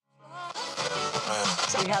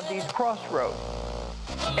we have these crossroads.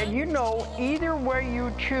 And you know, either way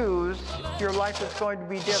you choose, your life is going to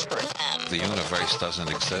be different. The universe doesn't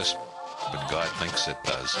exist, but God thinks it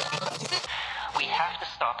does. We have to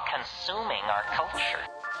stop consuming our culture.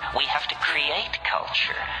 We have to create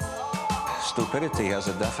culture. Stupidity has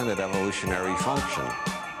a definite evolutionary function.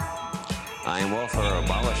 I am all for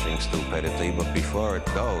abolishing stupidity, but before it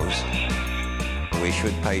goes, we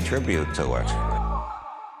should pay tribute to it.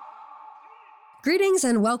 Greetings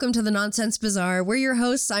and welcome to the Nonsense Bazaar. We're your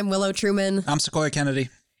hosts. I'm Willow Truman. I'm Sequoia Kennedy.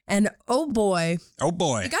 And oh boy. Oh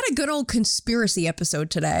boy. We got a good old conspiracy episode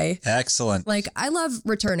today. Excellent. Like, I love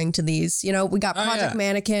returning to these. You know, we got Project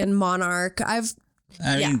Mannequin, Monarch. I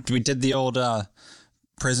mean, we did the old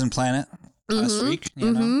Prison Planet last week.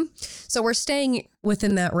 You know? So we're staying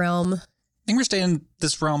within that realm. I think we're staying in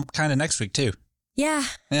this realm kind of next week, too. Yeah.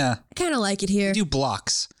 Yeah. I kind of like it here. We do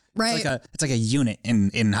blocks. Right. It's like a unit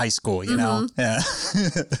in high school, you know? Yeah.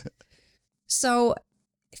 So,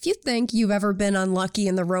 if you think you've ever been unlucky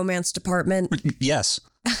in the romance department. Yes.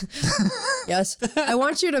 Yes. I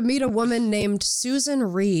want you to meet a woman named Susan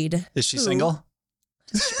Reed. Is she single?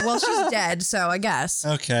 Well, she's dead, so I guess.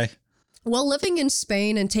 Okay. While living in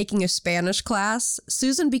Spain and taking a Spanish class,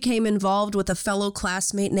 Susan became involved with a fellow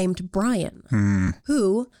classmate named Brian,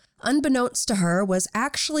 who, unbeknownst to her, was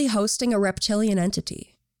actually hosting a reptilian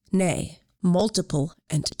entity. Nay, multiple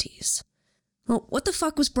entities. Well, what the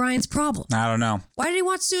fuck was Brian's problem? I don't know. Why did he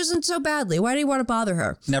want Susan so badly? Why did he want to bother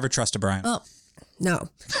her? Never trust a Brian. Oh, no.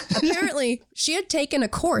 Apparently, she had taken a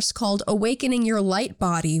course called Awakening Your Light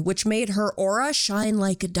Body, which made her aura shine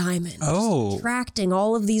like a diamond. Oh. Attracting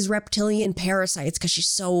all of these reptilian parasites because she's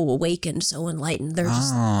so awakened, so enlightened. They're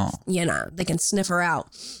just, you know, they can sniff her out.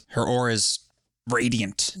 Her aura is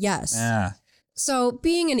radiant. Yes. Yeah. So,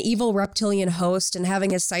 being an evil reptilian host and having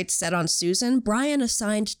his sights set on Susan, Brian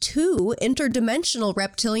assigned 2 interdimensional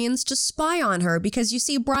reptilians to spy on her because you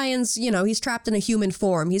see, Brian's, you know, he's trapped in a human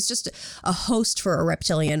form. He's just a host for a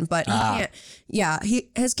reptilian, but he can't,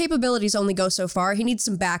 his capabilities only go so far. He needs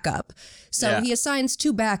some backup. So he assigns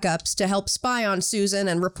 2 backups to help spy on Susan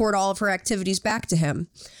and report all of her activities back to him.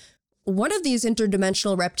 One of these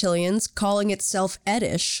interdimensional reptilians, calling itself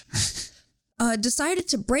Edish, decided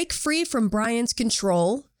to break free from Brian's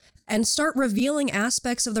control and start revealing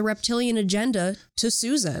aspects of the reptilian agenda to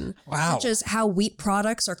Susan. Wow. Such as how wheat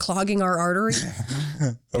products are clogging our arteries.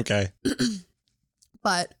 Okay.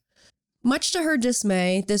 But much to her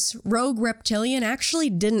dismay, this rogue reptilian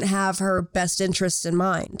actually didn't have her best interests in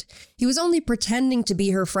mind. He was only pretending to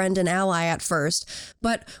be her friend and ally at first,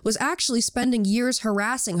 but was actually spending years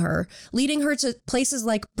harassing her, leading her to places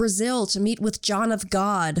like Brazil to meet with John of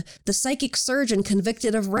God, the psychic surgeon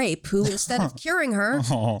convicted of rape, who instead of curing her,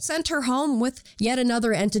 sent her home with yet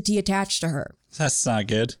another entity attached to her. That's not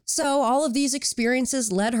good. So all of these experiences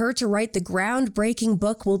led her to write the groundbreaking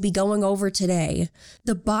book we'll be going over today,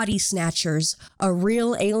 The Bodysnatchers, A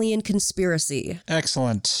Real Alien Conspiracy.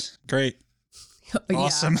 Excellent. Great.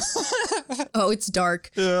 Awesome. Oh, it's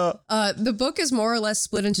dark. Yeah. The book is more or less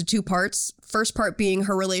split into 2 parts. First part being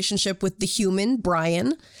her relationship with the human,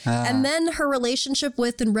 Brian, and then her relationship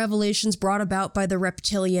with and revelations brought about by the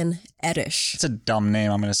reptilian Edish. It's a dumb name,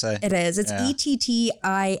 I'm going to say. It is. It's Ettissh.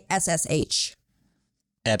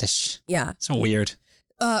 Edish. Yeah. So weird.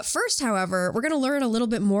 First, however, we're going to learn a little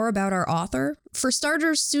bit more about our author. For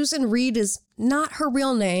starters, Susan Reed is not her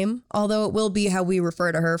real name, although it will be how we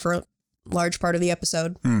refer to her for a large part of the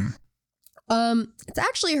episode. It's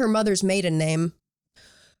actually her mother's maiden name.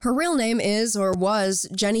 Her real name is, or was,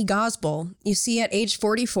 Jenny Gosbell. You see, at age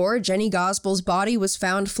 44, Jenny Gosbell's body was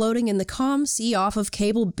found floating in the calm sea off of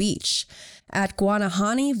Cable Beach at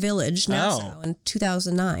Guanahani Village, Nassau, in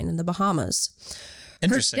 2009 in the Bahamas.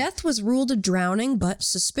 Her death was ruled a drowning, but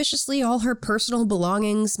suspiciously all her personal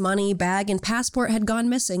belongings, money, bag, and passport had gone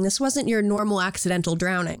missing. This wasn't your normal accidental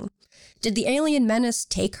drowning. Did the alien menace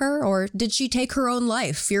take her, or did she take her own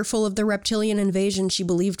life, fearful of the reptilian invasion she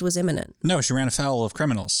believed was imminent? No, she ran afoul of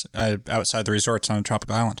criminals outside the resorts on a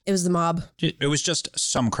tropical island. It was the mob. It was just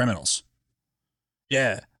some criminals.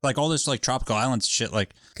 Yeah. Like all this like tropical islands shit,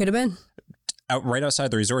 like... Could have been. Right outside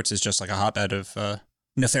the resorts is just like a hotbed of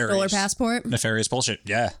nefarious... Solar passport? Nefarious bullshit,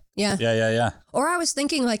 yeah. Yeah. Yeah. Or I was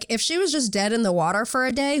thinking, like, if she was just dead in the water for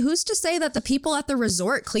a day, who's to say that the people at the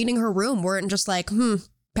resort cleaning her room weren't just like,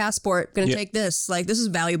 passport, gonna take this. Like, this is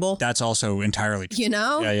valuable. That's also entirely true. You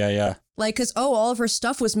know? Yeah. Like, because, all of her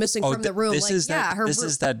stuff was missing from the room. This is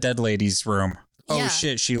that dead lady's room. Oh, Yeah.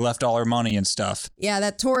 shit, she left all her money and stuff. Yeah,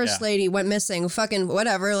 that tourist lady went missing. Fucking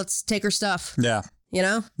whatever, let's take her stuff. Yeah. You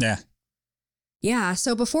know? Yeah. Yeah,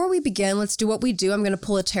 so before we begin, let's do what we do. I'm going to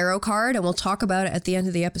pull a tarot card and we'll talk about it at the end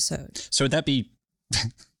of the episode. So would that be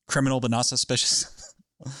Criminal but not suspicious.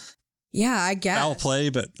 Yeah, I guess. Foul play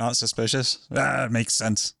but not suspicious. It makes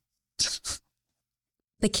sense.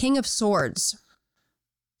 The King of Swords.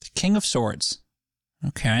 The King of Swords.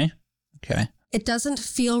 Okay. It doesn't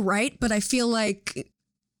feel right, but I feel like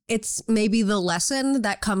it's maybe the lesson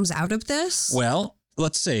that comes out of this. Well,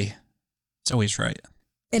 let's see. It's always right.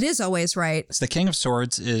 It is always right. So the King of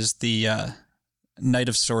Swords is the Knight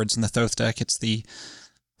of Swords in the Thoth deck. It's the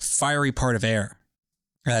fiery part of air.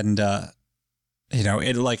 And,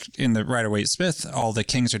 it like in the Rider-Waite-Smith, all the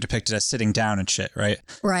kings are depicted as sitting down and shit, right?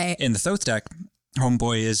 Right. In the Thoth deck,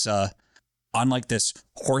 Homeboy is on like this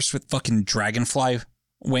horse with fucking dragonfly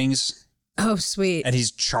wings. Oh, sweet. And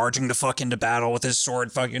he's charging the fuck into battle with his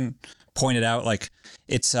sword fucking pointed out. Like,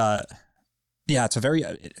 it's a very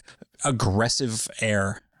aggressive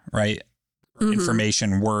air, right? Mm-hmm.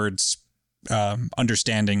 Information, words,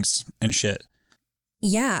 understandings, and shit.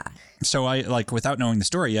 Yeah. So I, like, without knowing the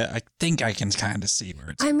story yet, I think I can kind of see where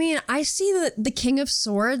it's... I mean, I see the King of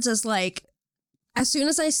Swords as, like, as soon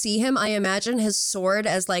as I see him, I imagine his sword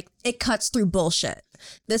as, like, it cuts through bullshit.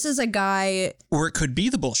 This is a guy... Or it could be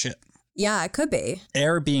the bullshit. Yeah, it could be.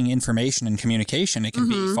 Air being information and communication, it can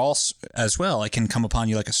be false as well. It can come upon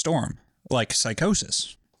you like a storm, like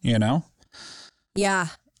psychosis, you know? Yeah.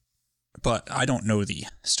 But I don't know the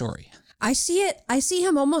story. I see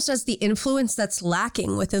him almost as the influence that's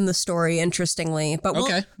lacking within the story, interestingly. But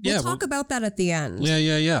we'll talk about that at the end.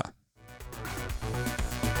 Yeah.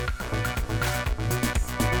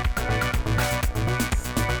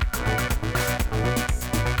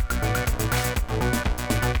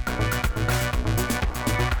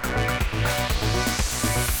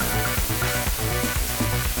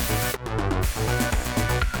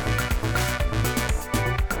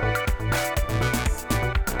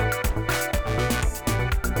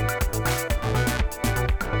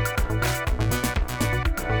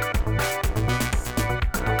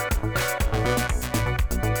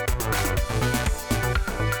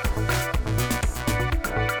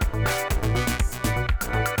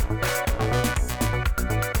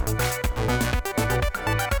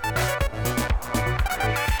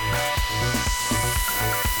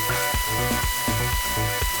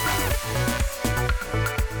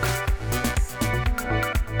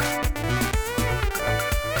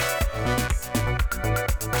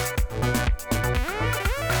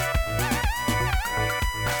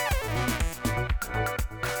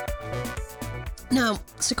 Now,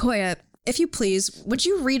 Sequoia, if you please, would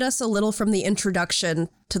you read us a little from the introduction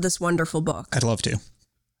to this wonderful book? I'd love to.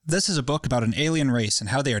 This is a book about an alien race and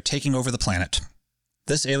how they are taking over the planet.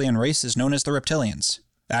 This alien race is known as the Reptilians.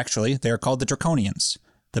 Actually, they are called the Draconians.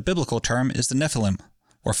 The biblical term is the Nephilim,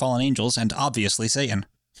 or fallen angels, and obviously Satan.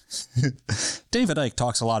 David Icke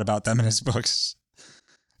talks a lot about them in his books.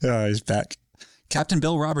 Oh, he's back. Captain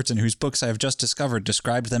Bill Robertson, whose books I have just discovered,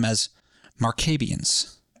 described them as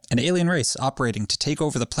Markabians, an alien race operating to take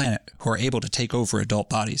over the planet who are able to take over adult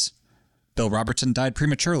bodies. Bill Robertson died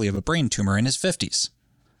prematurely of a brain tumor in his 50s.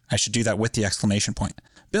 I should do that with the exclamation point.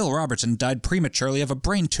 Bill Robertson died prematurely of a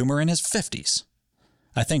brain tumor in his 50s.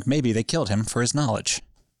 I think maybe they killed him for his knowledge.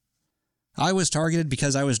 I was targeted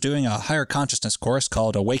because I was doing a higher consciousness course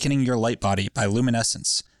called Awakening Your Light Body by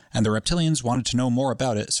Luminescence, and the Reptilians wanted to know more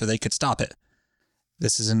about it so they could stop it.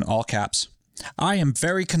 This is in all caps. I am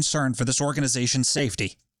very concerned for this organization's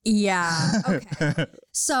safety. Yeah, okay.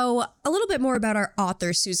 So, a little bit more about our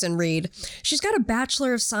author, Susan Reed. She's got a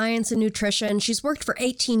Bachelor of Science in Nutrition. She's worked for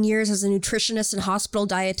 18 years as a nutritionist and hospital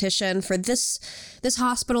dietitian for this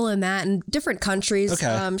hospital and that in different countries.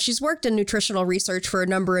 Okay. She's worked in nutritional research for a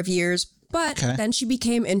number of years, but then she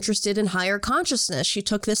became interested in higher consciousness. She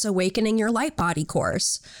took this Awakening Your Light Body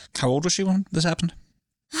course. How old was she when this happened?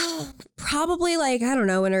 Probably like, I don't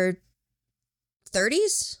know, in her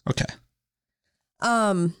 30s? Okay.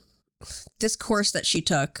 This course that she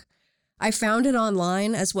took, I found it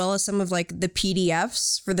online as well as some of like the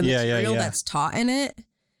PDFs for the material that's taught in it.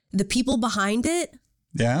 The people behind it.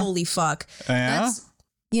 Yeah. Holy fuck. Yeah. That's,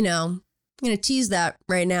 I'm going to tease that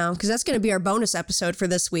right now because that's going to be our bonus episode for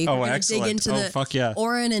this week. Oh, We're going to excellent. dig into the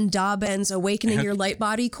Oren and Dobbin's Awakening Your Light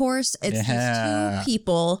Body course. It's these two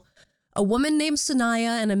people, a woman named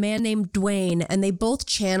Sanaya and a man named Dwayne, and they both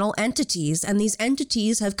channel entities, and these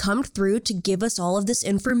entities have come through to give us all of this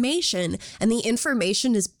information, and the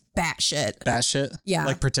information is batshit. Batshit? Yeah.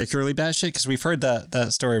 Like particularly batshit? Because we've heard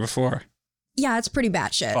that story before. Yeah, it's pretty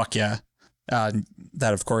batshit. Fuck yeah.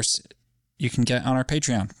 That, of course, you can get on our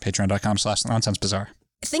Patreon, patreon.com/nonsensebazaar.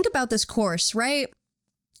 Think about this course, right?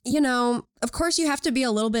 Of course you have to be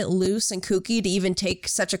a little bit loose and kooky to even take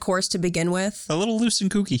such a course to begin with. A little loose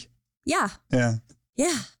and kooky. Yeah. Yeah.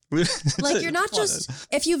 Yeah. Like, you're not just,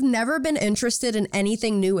 if you've never been interested in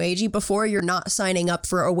anything new agey before, you're not signing up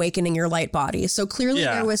for Awakening Your Light Body. So clearly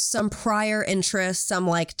there was some prior interest, some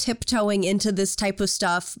like tiptoeing into this type of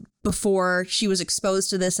stuff before she was exposed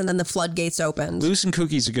to this, and then the floodgates opened. Loose and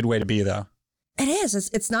kooky is a good way to be, though. It is.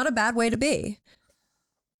 It's not a bad way to be.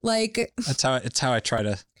 Like, it's how I try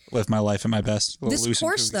to live my life at my best.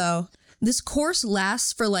 This course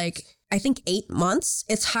lasts for like, I think 8 months.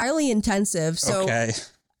 It's highly intensive. So,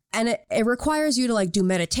 and it requires you to like do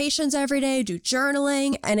meditations every day, do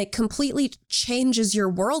journaling, and it completely changes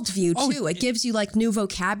your worldview too. It gives you like new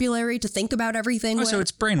vocabulary to think about everything with. So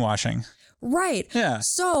it's brainwashing. Right. Yeah.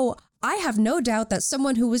 So I have no doubt that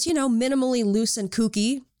someone who was, minimally loose and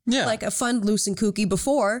kooky, like a fun loose and kooky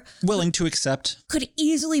before, willing to accept, could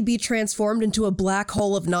easily be transformed into a black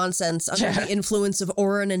hole of nonsense under the influence of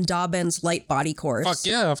Oren and Dobbin's light body course. Fuck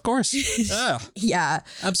yeah, of course. Yeah. Yeah.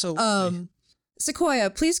 Absolutely. Sequoia,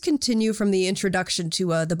 please continue from the introduction to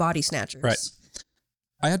the Bodysnatchers. Right.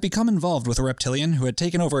 I had become involved with a reptilian who had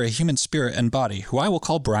taken over a human spirit and body, who I will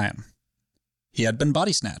call Brian. He had been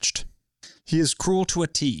body snatched. He is cruel to a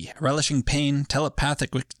T, relishing pain,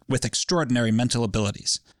 telepathic with extraordinary mental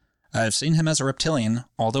abilities. I have seen him as a reptilian,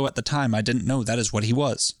 although at the time I didn't know that is what he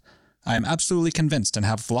was. I am absolutely convinced and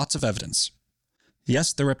have lots of evidence.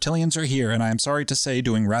 Yes, the reptilians are here, and I am sorry to say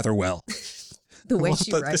doing rather well. The way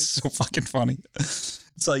she writes. This is so fucking funny.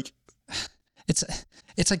 It's like,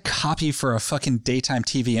 it's a copy for a fucking daytime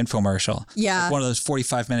TV infomercial. Yeah. Like one of those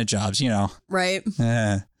 45-minute jobs, Right.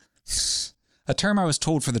 Yeah. A term I was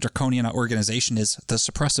told for the draconian organization is the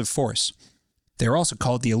suppressive force. They are also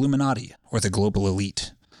called the Illuminati, or the global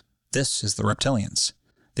elite. This is the reptilians.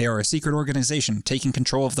 They are a secret organization taking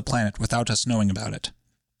control of the planet without us knowing about it.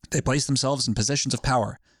 They place themselves in positions of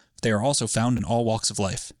power. They are also found in all walks of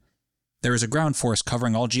life. There is a ground force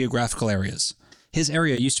covering all geographical areas. His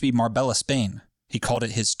area used to be Marbella, Spain. He called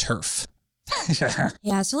it his turf.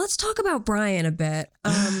 Yeah, so let's talk about Brian a bit.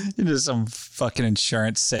 You're just some fucking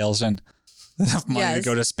insurance salesman. Enough money to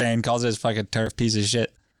go to Spain, calls it his fucking turf piece of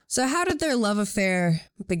shit. So how did their love affair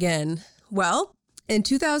begin? Well, in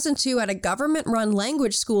 2002, at a government-run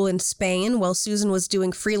language school in Spain, while Susan was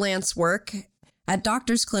doing freelance work at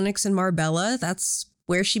doctor's clinics in Marbella, that's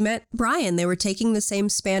where she met Brian. They were taking the same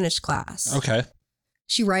Spanish class. Okay.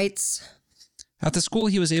 She writes, at the school,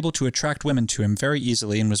 he was able to attract women to him very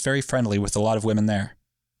easily and was very friendly with a lot of women there.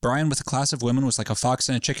 Brian with a class of women was like a fox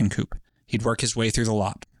in a chicken coop. He'd work his way through the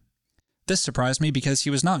lot. This surprised me because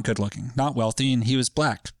he was not good looking, not wealthy, and he was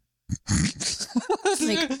black.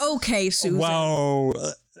 Like, okay, Susan. Whoa.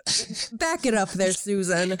 Back it up there,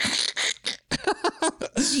 Susan.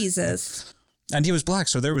 Jesus. And he was black,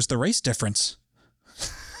 so there was the race difference.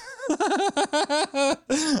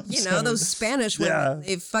 Those Spanish women,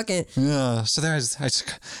 they fucking... Yeah, so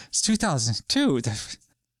it's 2002.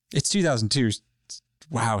 It's 2002.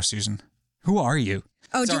 Wow, Susan. Who are you?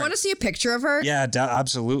 Oh, do you want to see a picture of her? Yeah,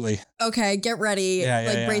 absolutely. Okay, get ready.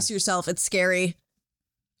 Brace yourself. It's scary.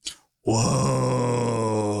 Whoa.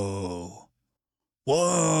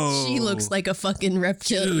 She looks like a fucking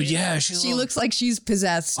reptilian. Dude, yeah. She looks like she's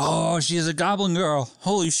possessed. Oh, she is a goblin girl.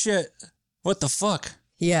 Holy shit. What the fuck?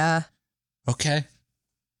 Yeah. Okay.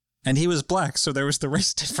 And he was black, so there was the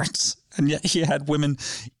race difference. And yet he had women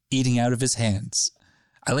eating out of his hands.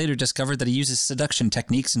 I later discovered that he uses seduction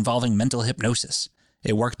techniques involving mental hypnosis.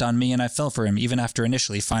 It worked on me and I fell for him even after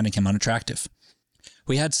initially finding him unattractive.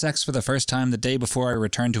 We had sex for the first time the day before I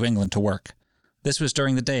returned to England to work. This was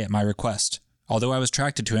during the day at my request. Although I was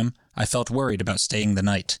attracted to him, I felt worried about staying the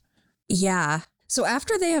night. Yeah. So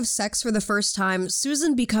after they have sex for the first time,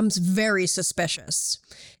 Susan becomes very suspicious.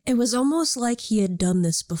 It was almost like he had done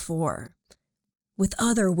this before. With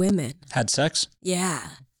other women. Had sex? Yeah.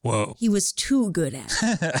 Whoa. He was too good at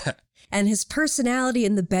it. And his personality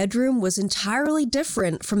in the bedroom was entirely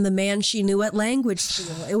different from the man she knew at language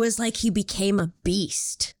school. It was like he became a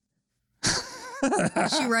beast.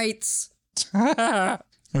 She writes, it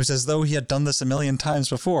was as though he had done this a million times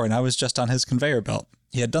before and I was just on his conveyor belt.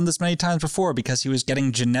 He had done this many times before because he was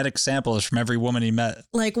getting genetic samples from every woman he met.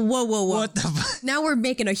 Like, whoa. What the Now we're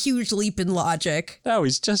making a huge leap in logic. No,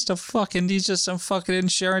 he's just some fucking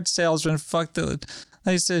insurance salesman. Fuck the...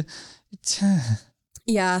 I used to...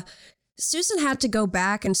 Yeah. Susan had to go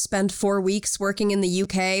back and spend 4 weeks working in the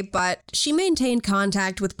UK, but she maintained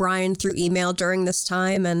contact with Brian through email during this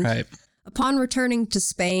time. And right. Upon returning to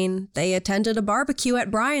Spain, they attended a barbecue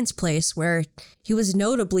at Brian's place where he was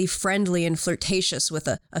notably friendly and flirtatious with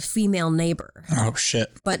a female neighbor. Oh,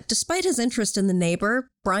 shit. But despite his interest in the neighbor,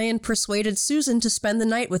 Brian persuaded Susan to spend the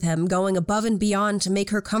night with him, going above and beyond to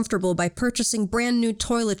make her comfortable by purchasing brand new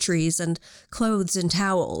toiletries and clothes and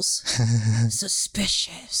towels.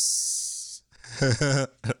 Suspicious. The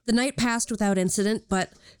night passed without incident,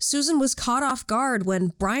 but Susan was caught off guard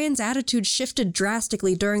when Brian's attitude shifted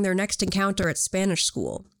drastically during their next encounter at Spanish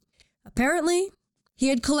school. Apparently, he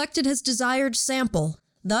had collected his desired sample.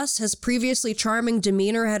 Thus, his previously charming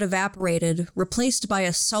demeanor had evaporated, replaced by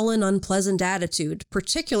a sullen, unpleasant attitude,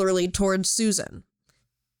 particularly towards Susan.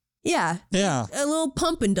 Yeah. A little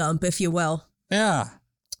pump and dump, if you will. Yeah.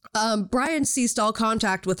 Brian ceased all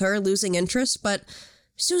contact with her, losing interest, but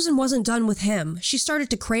Susan wasn't done with him. She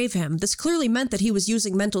started to crave him. This clearly meant that he was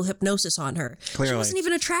using mental hypnosis on her. Clearly. She wasn't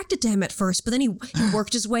even attracted to him at first, but then he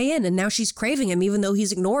worked his way in, and now she's craving him even though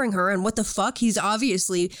he's ignoring her, and what the fuck? He's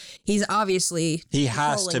obviously He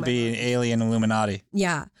has to be an alien Illuminati.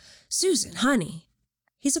 Yeah. Susan, honey,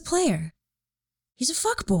 he's a player. He's a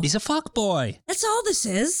fuckboy. He's a fuckboy. That's all this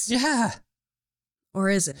is. Yeah. Or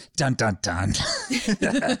is it? Dun, dun, dun.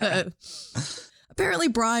 Apparently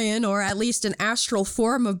Brian, or at least an astral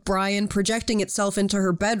form of Brian projecting itself into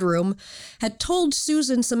her bedroom, had told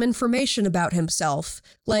Susan some information about himself,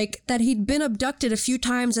 like that he'd been abducted a few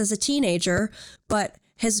times as a teenager, but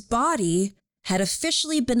his body had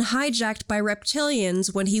officially been hijacked by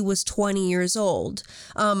reptilians when he was 20 years old.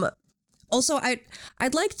 Also,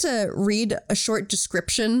 I'd like to read a short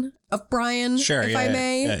description of Brian, if I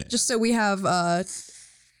may, just so we have a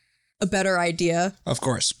better idea. Of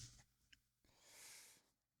course.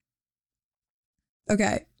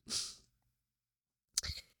 Okay.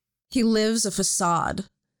 He lives a facade.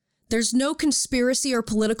 There's no conspiracy or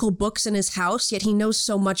political books in his house, yet he knows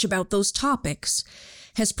so much about those topics.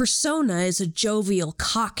 His persona is a jovial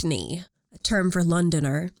cockney, a term for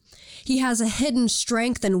Londoner. He has a hidden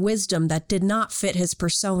strength and wisdom that did not fit his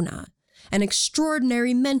persona, and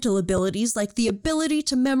extraordinary mental abilities like the ability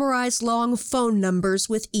to memorize long phone numbers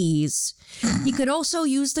with ease. He could also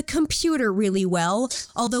use the computer really well,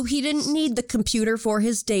 although he didn't need the computer for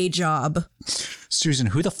his day job. Susan,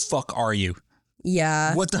 who the fuck are you?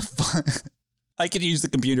 Yeah. What the fuck? I could use the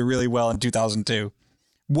computer really well in 2002.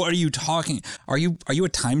 What are you talking? Are you a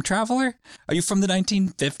time traveler? Are you from the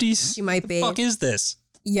 1950s? She might be. What the fuck is this?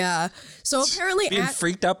 Yeah. So apparently being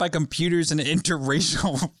freaked out by computers and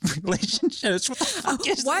interracial relationships. What the fuck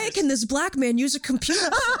is why this? can this black man use a computer?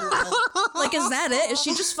 Like, is that it? Is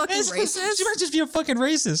she just fucking racist? She might just be a fucking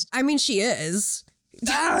racist. I mean, she is.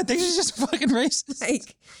 I think she's just fucking racist.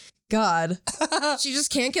 Like, God. She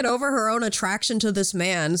just can't get over her own attraction to this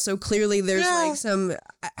man. So clearly there's like some,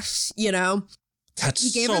 you know. That's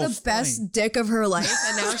he gave so her the funny. best dick of her life,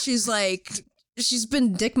 and now she's like, she's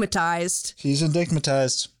been dickmatized. She's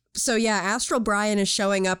enigmatized. So yeah, Astral Brian is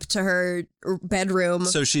showing up to her bedroom.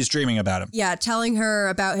 So she's dreaming about him. Yeah, telling her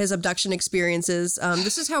about his abduction experiences.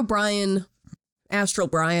 This is how Astral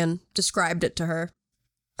Brian, described it to her.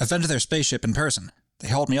 I've been to their spaceship in person. They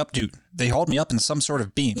hauled me up, dude. They hauled me up in some sort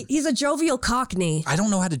of beam. He's a jovial cockney. I don't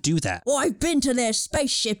know how to do that. Oh, I've been to their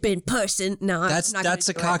spaceship in person. No, that's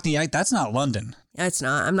a cockney. That's not London. That's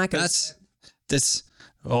not. I'm not gonna. That's.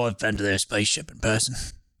 Oh, I've been to their spaceship in person.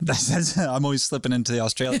 That's I'm always slipping into the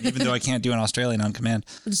Australian, even though I can't do an Australian on command.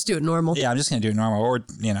 Just do it normal. Yeah, I'm just gonna do it normal, or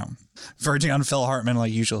verging on Phil Hartman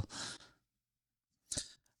like usual.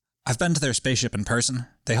 I've been to their spaceship in person.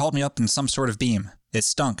 They hauled me up in some sort of beam. It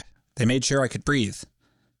stunk. They made sure I could breathe.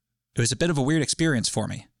 It was a bit of a weird experience for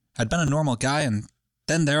me. I'd been a normal guy, and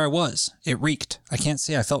then there I was. It reeked. I can't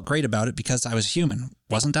say I felt great about it because I was human,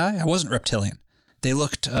 wasn't I? I wasn't reptilian. They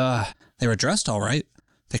looked, they were dressed all right.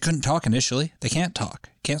 They couldn't talk initially. They can't talk.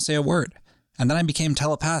 Can't say a word. And then I became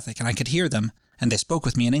telepathic, and I could hear them, and they spoke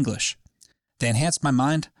with me in English. They enhanced my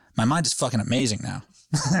mind. My mind is fucking amazing now.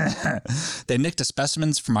 They nicked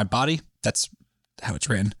specimens from my body. That's how it's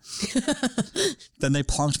written. Then they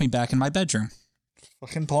plonked me back in my bedroom.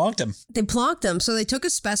 Fucking plonked him. They plonked him. So they took a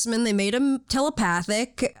specimen, they made him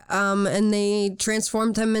telepathic, and they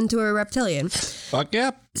transformed him into a reptilian. Fuck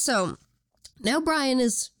yeah. So now Brian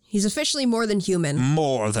he's officially more than human.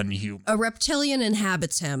 More than human. A reptilian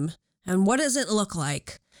inhabits him. And what does it look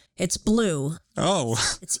like? It's blue.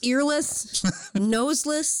 Oh. It's earless,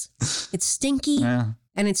 noseless, it's stinky, and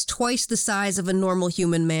it's twice the size of a normal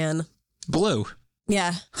human man. Blue.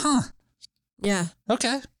 Yeah. Huh. Yeah.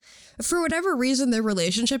 Okay. For whatever reason, their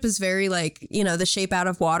relationship is very like, The Shape Out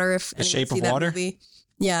of Water. If The Shape see of that Water? movie.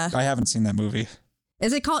 Yeah. I haven't seen that movie.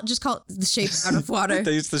 Is it called The Shape Out of Water?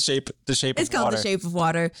 They use the shape It's of called water. The Shape of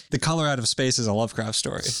Water. The Color Out of Space is a Lovecraft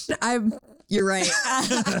story. You're right.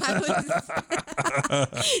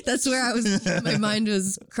 That's where my mind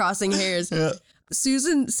was crossing hairs. Yeah.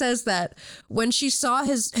 Susan says that when she saw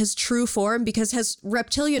his true form, because his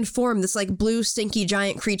reptilian form, this like blue stinky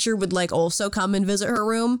giant creature would like also come and visit her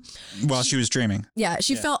room. While she was dreaming. Yeah,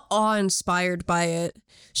 she felt awe-inspired by it.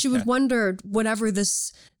 She would wonder whatever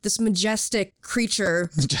this majestic creature...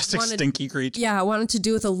 Stinky creature. Yeah, wanted to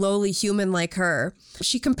do with a lowly human like her.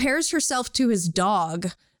 She compares herself to his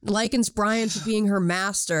dog, likens Brian to being her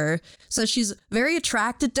master, says she's very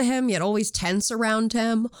attracted to him, yet always tense around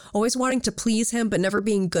him, always wanting to please him, but never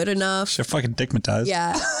being good enough. She's fucking digmatized.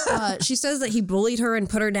 Yeah. She says that he bullied her and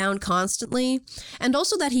put her down constantly, and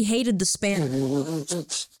also that he hated the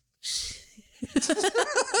Spanish.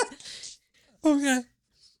 Okay.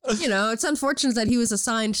 You know, it's unfortunate that he was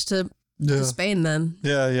assigned to Spain then.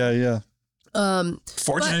 Yeah.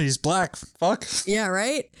 Fortunate he's black. Fuck. Yeah,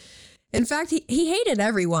 right? In fact, he hated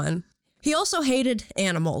everyone. He also hated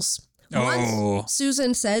animals. Once,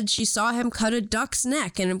 Susan said she saw him cut a duck's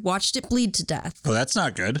neck and watched it bleed to death. Well, that's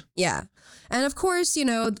not good. Yeah. And of course, you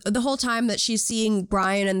know, the whole time that she's seeing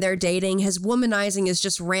Brian and they're dating, his womanizing is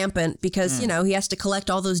just rampant because, you know, he has to collect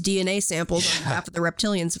all those DNA samples on behalf of the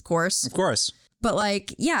reptilians, of course. Of course. But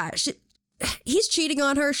like, yeah, he's cheating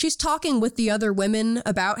on her. She's talking with the other women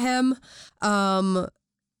about him. So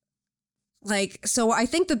I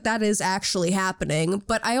think that is actually happening.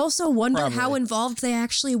 But I also wonder how involved they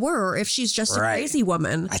actually were, or if she's just a crazy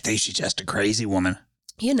woman. I think she's just a crazy woman.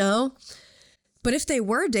 You know? But if they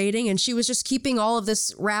were dating and she was just keeping all of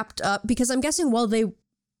this wrapped up, because I'm guessing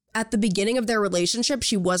at the beginning of their relationship,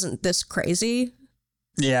 she wasn't this crazy.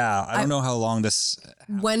 Yeah, I don't know how long this...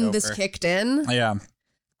 When this kicked in. Yeah.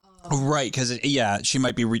 Right, because, she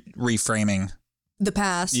might be reframing. The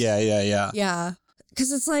past. Yeah. Yeah.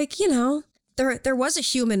 Because it's like, you know, there was a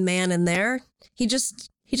human man in there. He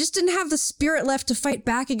just didn't have the spirit left to fight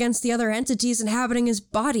back against the other entities inhabiting his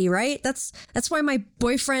body, right? That's why my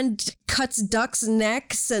boyfriend cuts ducks'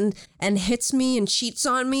 necks and hits me and cheats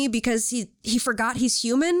on me, because he forgot he's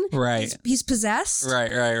human. Right. He's possessed.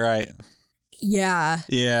 Right. Yeah.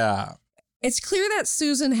 Yeah. It's clear that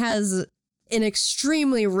Susan has an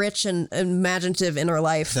extremely rich and imaginative inner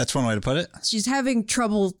life. That's one way to put it. She's having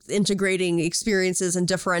trouble integrating experiences and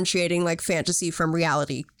differentiating like fantasy from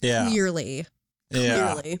reality. Yeah. Clearly.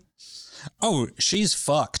 Yeah. Clearly. Oh, she's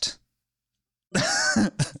fucked.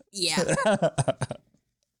 Yeah.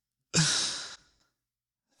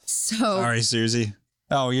 So. Sorry, Susie.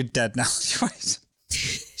 Oh, you're dead now.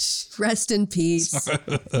 Rest in peace.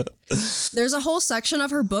 There's a whole section of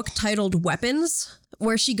her book titled Weapons,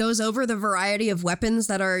 where she goes over the variety of weapons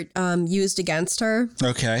that are used against her.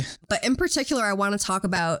 Okay. But in particular, I want to talk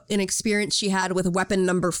about an experience she had with weapon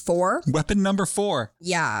number 4. Weapon number 4.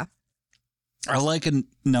 Yeah. I like a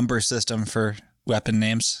number system for weapon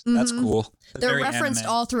names. That's cool. They're referenced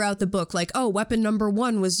all throughout the book, like, oh, weapon number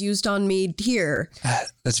 1 was used on me here.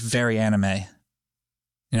 That's very anime. You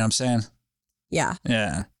know what I'm saying? Yeah.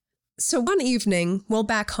 Yeah. So one evening, while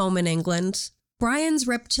back home in England, Brian's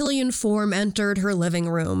reptilian form entered her living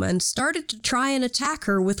room and started to try and attack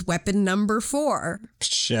her with weapon number 4.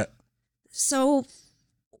 Shit. So,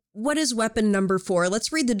 what is weapon number 4?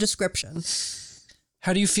 Let's read the description.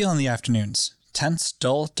 How do you feel in the afternoons? Tense,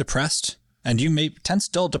 dull, depressed? Tense,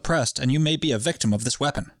 dull, depressed, and you may be a victim of this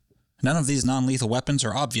weapon. None of these non-lethal weapons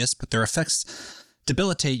are obvious, but their effects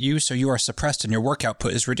debilitate you, so you are suppressed and your work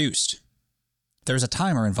output is reduced. There is a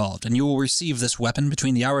timer involved, and you will receive this weapon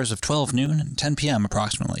between the hours of 12 noon and 10 p.m.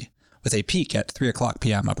 approximately, with a peak at 3 o'clock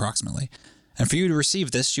p.m. approximately. And for you to receive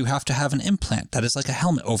this, you have to have an implant that is like a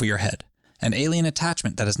helmet over your head, an alien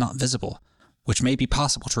attachment that is not visible, which may be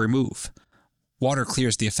possible to remove. Water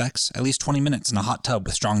clears the effects, at least 20 minutes in a hot tub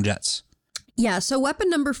with strong jets. Yeah, so weapon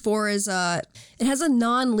number 4 is, it has a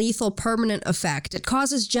non-lethal permanent effect. It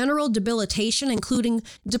causes general debilitation, including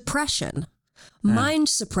depression, mind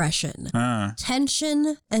suppression,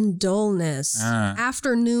 tension, and dullness.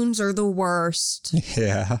 Afternoons are the worst.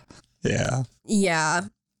 Yeah. Yeah.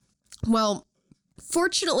 Well,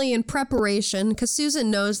 fortunately, in preparation, because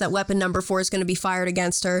Susan knows that weapon number 4 is going to be fired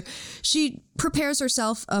against her, she prepares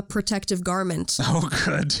herself a protective garment. Oh,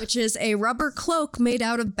 good. Which is a rubber cloak made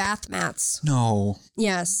out of bath mats. No.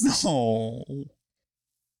 Yes. No.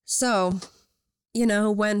 So, you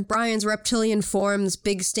know, when Brian's reptilian form, this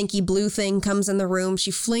big stinky blue thing, comes in the room,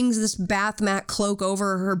 she flings this bath mat cloak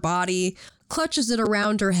over her body, clutches it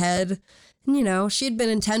around her head. And, you know, she had been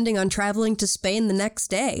intending on traveling to Spain the next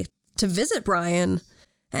day to visit Brian.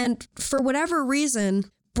 And for whatever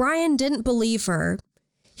reason, Brian didn't believe her.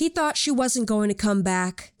 He thought she wasn't going to come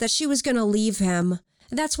back, that she was going to leave him.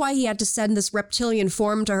 And that's why he had to send this reptilian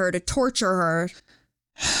form to her to torture her.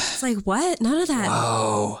 It's like, what? None of that.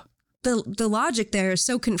 Whoa. The logic there is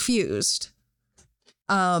so confused.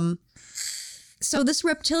 So this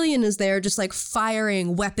reptilian is there just like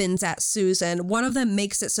firing weapons at Susan. One of them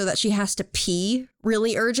makes it so that she has to pee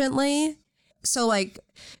really urgently. So like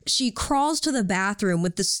she crawls to the bathroom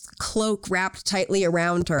with this cloak wrapped tightly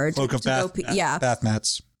around her. Cloak of bath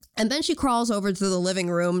mats. And then she crawls over to the living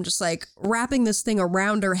room, just like wrapping this thing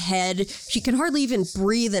around her head. She can hardly even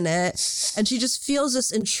breathe in it. And she just feels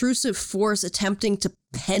this intrusive force attempting to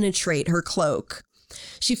penetrate her cloak.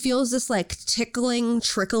 She feels this like tickling,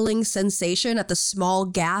 trickling sensation at the small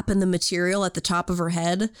gap in the material at the top of her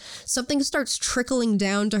head. Something starts trickling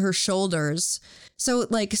down to her shoulders. So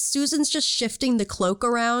like Susan's just shifting the cloak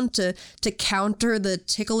around to counter the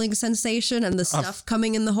tickling sensation and the stuff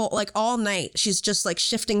coming in the hole. Like all night, she's just like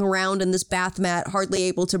shifting around in this bath mat, hardly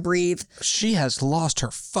able to breathe. She has lost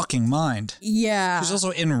her fucking mind. Yeah. She's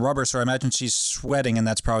also in rubber, so I imagine she's sweating, and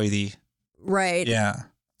that's probably the... Right. Yeah.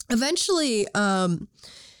 Eventually,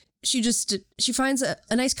 she finds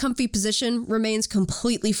a nice comfy position, remains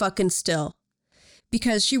completely fucking still.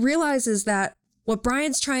 Because she realizes that what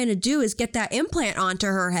Brian's trying to do is get that implant onto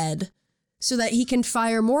her head so that he can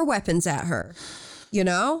fire more weapons at her, you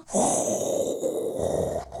know?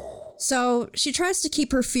 So she tries to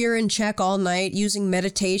keep her fear in check all night using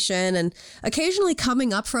meditation and occasionally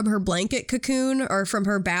coming up from her blanket cocoon or from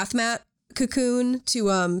her bath mat cocoon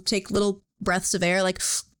to take little breaths of air, like,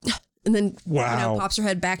 and then pops her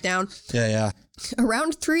head back down. Yeah.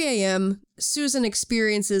 Around 3 a.m., Susan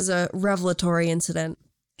experiences a revelatory incident.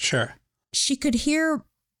 Sure. She could hear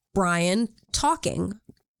Brian talking,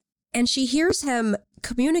 and she hears him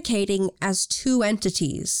communicating as two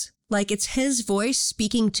entities, like it's his voice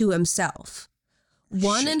speaking to himself.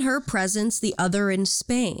 One in her presence, the other in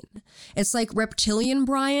Spain. It's like reptilian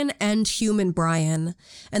Brian and human Brian.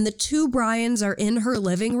 And the two Brians are in her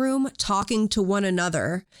living room talking to one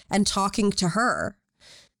another and talking to her.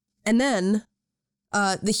 And then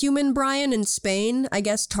the human Brian in Spain, I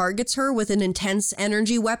guess, targets her with an intense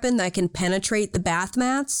energy weapon that can penetrate the bath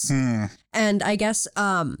mats. And I guess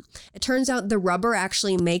it turns out the rubber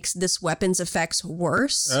actually makes this weapon's effects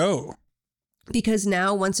worse. Oh. Because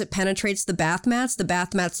now once it penetrates the bath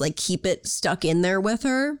mats like keep it stuck in there with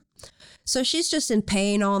her. So she's just in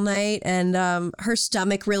pain all night, and her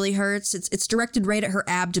stomach really hurts. It's directed right at her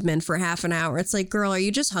abdomen for half an hour. It's like, girl, are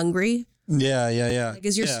you just hungry? Yeah. Like,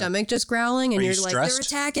 is your stomach just growling? And Are you you're like,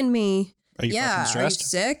 stressed? they're attacking me. Are you fucking stressed? Are you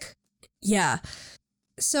sick? Yeah.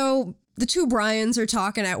 So the two Brians are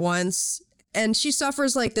talking at once, and she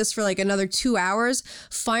suffers like this for like another 2 hours.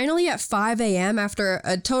 Finally, at 5 a.m., after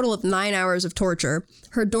a total of 9 hours of torture,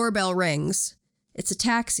 her doorbell rings. It's a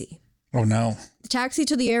taxi. Oh, no. The taxi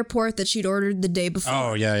to the airport that she'd ordered the day before.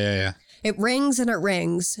 Oh, yeah. It rings and it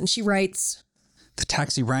rings, and she writes, The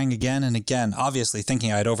taxi rang again and again, obviously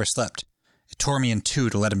thinking I had overslept. It tore me in two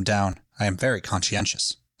to let him down. I am very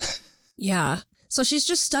conscientious. Yeah. So she's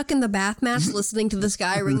just stuck in the bath mats listening to this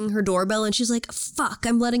guy ringing her doorbell, and she's like, fuck,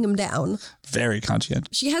 I'm letting him down. Very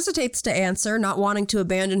conscientious. She hesitates to answer, not wanting to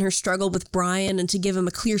abandon her struggle with Brian and to give him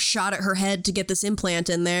a clear shot at her head to get this implant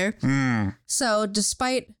in there. So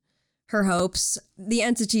despite her hopes, the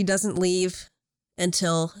entity doesn't leave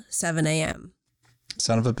until 7 a.m.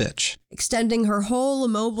 Son of a bitch. Extending her whole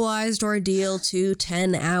immobilized ordeal to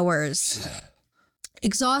 10 hours.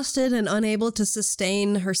 Exhausted and unable to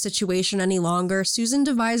sustain her situation any longer, Susan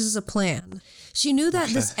devises a plan. She knew that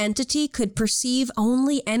this entity could perceive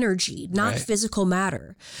only energy, not physical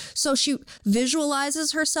matter. So she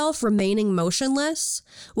visualizes herself remaining motionless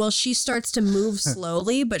while she starts to move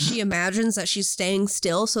slowly, but she imagines that she's staying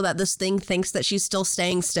still so that this thing thinks that she's still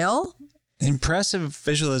staying still. Impressive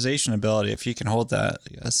visualization ability if you can hold that,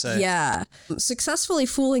 I gotta say. Yeah. Successfully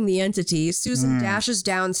fooling the entity, Susan dashes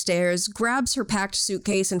downstairs, grabs her packed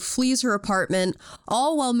suitcase, and flees her apartment,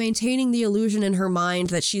 all while maintaining the illusion in her mind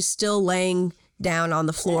that she's still laying down on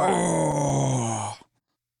the floor. Oh.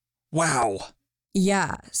 Wow.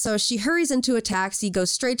 Yeah. So she hurries into a taxi, goes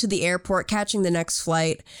straight to the airport, catching the next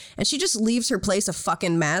flight, and she just leaves her place a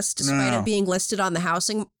fucking mess, despite it being listed on the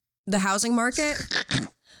housing market.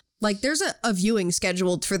 Like, there's a viewing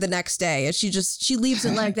scheduled for the next day, and she leaves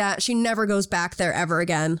it like that. She never goes back there ever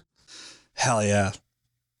again. Hell yeah.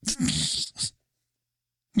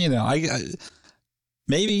 You know, I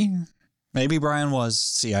maybe Brian was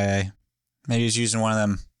CIA. Maybe he's using one of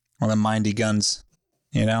them mindy guns,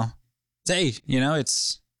 you know? Hey, you know,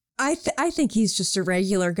 it's... I think he's just a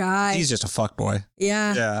regular guy. He's just a fuckboy.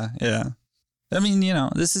 Yeah. Yeah. I mean,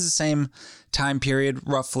 this is the same time period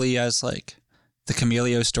roughly as like the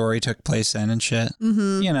Camellia story took place in and shit.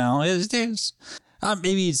 Mm-hmm. There's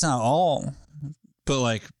maybe it's not all, but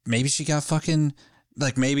like maybe she got fucking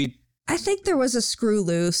like maybe. I think there was a screw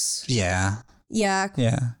loose. Yeah. Yeah.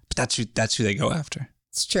 Yeah. But that's who they go after.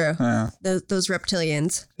 It's true. Yeah. Those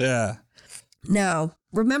reptilians. Yeah. Now,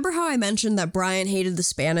 remember how I mentioned that Brian hated the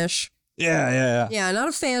Spanish? Yeah. Yeah, not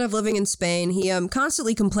a fan of living in Spain. He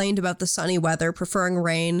constantly complained about the sunny weather, preferring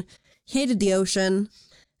rain. He hated the ocean.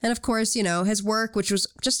 And of course, his work, which was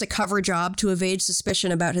just a cover job to evade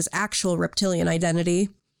suspicion about his actual reptilian identity.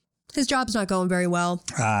 His job's not going very well.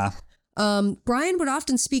 Brian would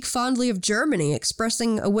often speak fondly of Germany,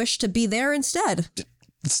 expressing a wish to be there instead.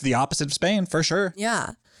 It's the opposite of Spain, for sure.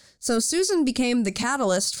 Yeah. So Susan became the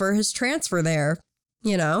catalyst for his transfer there,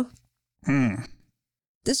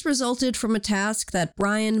 This resulted from a task that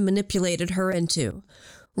Brian manipulated her into,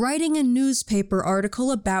 writing a newspaper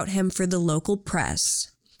article about him for the local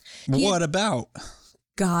press. What about?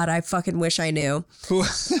 God, I fucking wish I knew.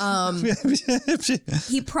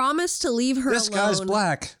 He promised to leave her alone. This guy's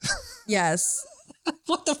black. Yes.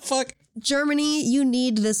 What the fuck? Germany, you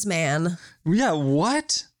need this man. Yeah,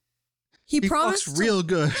 what? He promised fucks real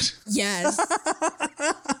good. Yes.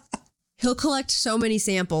 He'll collect so many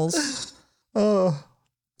samples. Oh.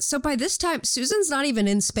 So by this time, Susan's not even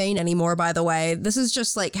in Spain anymore, by the way. This is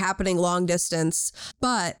just like happening long distance.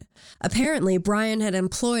 But apparently Brian had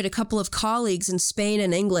employed a couple of colleagues in Spain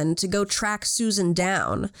and England to go track Susan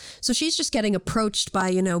down. So she's just getting approached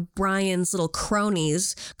by, Brian's little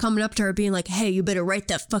cronies coming up to her being like, hey, you better write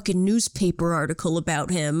that fucking newspaper article about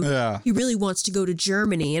him. Yeah. He really wants to go to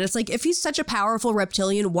Germany. And it's like, if he's such a powerful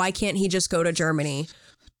reptilian, why can't he just go to Germany?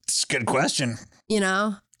 It's a good question.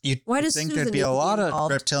 Why does think Susan there'd be need a to lot of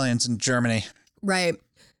involved? reptilians in Germany. Right.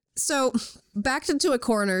 So, backed into a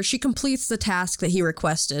corner, she completes the task that he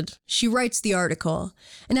requested. She writes the article.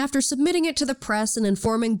 And after submitting it to the press and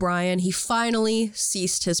informing Brian, he finally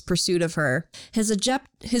ceased his pursuit of her. His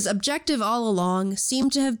objective all along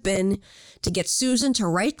seemed to have been to get Susan to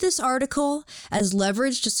write this article as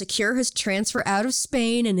leverage to secure his transfer out of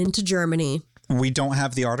Spain and into Germany. We don't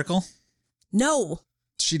have the article? No.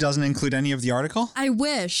 She doesn't include any of the article? I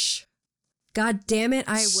wish. God damn it,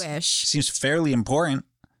 I wish. Seems fairly important.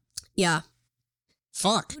 Yeah.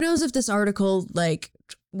 Fuck. Who knows if this article,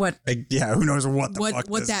 what... who knows what the fuck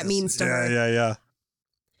what this that is. means to her. Yeah.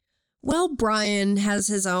 Well, Brian has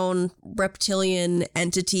his own reptilian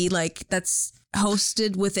entity, that's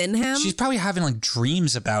hosted within him. She's probably having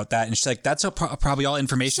dreams about that, and she's like, "That's probably all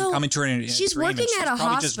information coming to her in she's a dream." working at a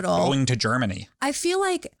hospital, just going to Germany. I feel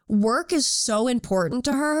like work is so important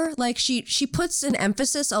to her. She puts an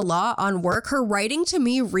emphasis a lot on work. Her writing to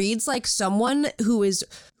me reads like someone who is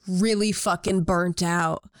really fucking burnt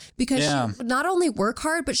out because she would not only work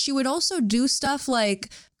hard, but she would also do stuff like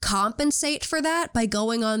compensate for that by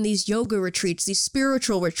going on these yoga retreats, these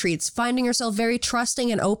spiritual retreats, finding herself very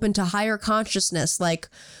trusting and open to higher consciousness,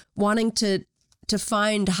 wanting to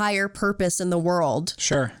find higher purpose in the world.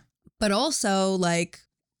 Sure. But also,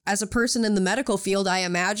 as a person in the medical field, I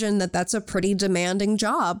imagine that that's a pretty demanding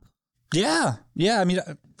job. Yeah. I mean,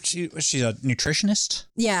 she's a nutritionist.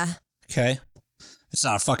 Yeah. Okay. It's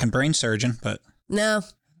not a fucking brain surgeon, but... No.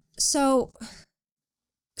 So,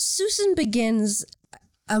 Susan begins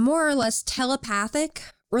a more or less telepathic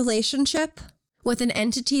relationship with an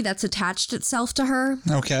entity that's attached itself to her.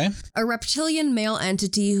 Okay. A reptilian male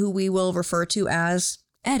entity who we will refer to as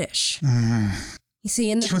Edish. You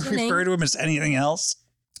see, in the Can we beginning... refer to him as anything else?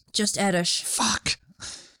 Just Edish. Fuck.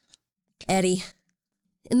 Eddie.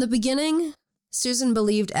 In the beginning, Susan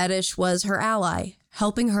believed Edish was her ally,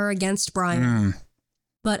 helping her against Brian.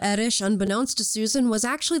 But Edish, unbeknownst to Susan, was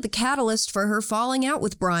actually the catalyst for her falling out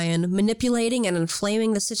with Brian, manipulating and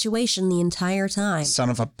inflaming the situation the entire time. Son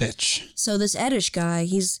of a bitch. So this Edish guy,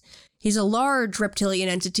 he's a large reptilian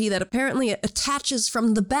entity that apparently attaches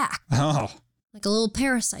from the back. Oh. Like a little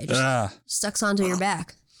parasite. Just sucks onto your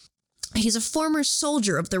back. He's a former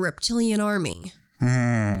soldier of the reptilian army.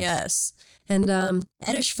 Yes. And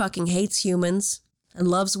Edish fucking hates humans and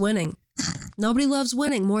loves winning. Nobody loves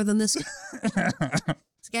winning more than this guy.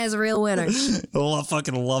 This guy's a real winner.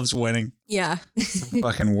 Fucking loves winning. Yeah.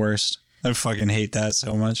 Fucking worst. I fucking hate that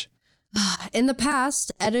so much. In the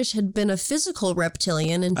past, Edish had been a physical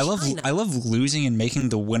reptilian in China. I love losing and making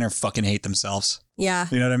the winner fucking hate themselves. Yeah.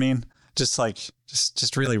 You know what I mean? Just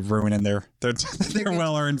really ruining their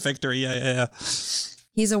well-earned victory. Yeah.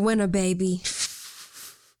 He's a winner, baby.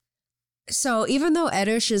 So even though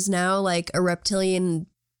Edish is now a reptilian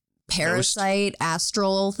parasite,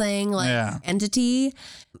 astral thing, entity,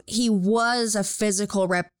 he was a physical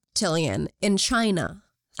reptilian in China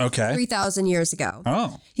Okay. 3,000 years ago.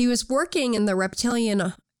 Oh. He was working in the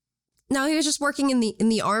reptilian... No, he was just working in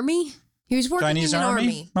the army. He was working Chinese in an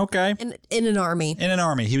army. Okay. In an army. In an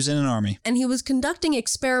army. He was in an army. And he was conducting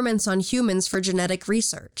experiments on humans for genetic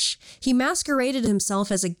research. He masqueraded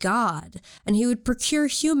himself as a god, and he would procure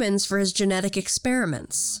humans for his genetic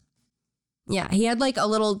experiments. Yeah, he had like a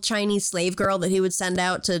little Chinese slave girl that he would send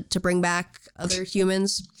out to bring back other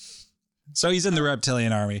humans. So he's in the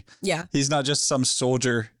reptilian army. Yeah. He's not just some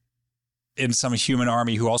soldier in some human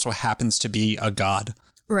army who also happens to be a god.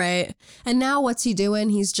 Right. And now what's he doing?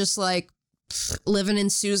 He's just like living in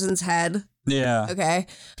Susan's head. Yeah. Okay.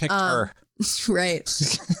 Picked her. Right.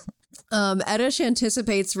 Edish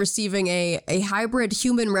anticipates receiving a hybrid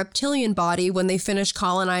human-reptilian body when they finish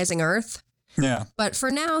colonizing Earth. Yeah. But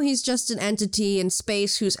for now, he's just an entity in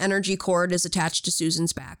space whose energy cord is attached to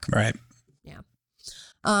Susan's back. Right. Yeah.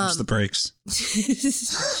 It's the breaks.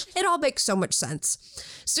 It all makes so much sense.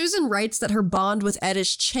 Susan writes that her bond with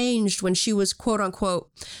Edish changed when she was, quote unquote,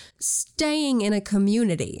 staying in a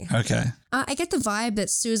community. Okay. I get the vibe that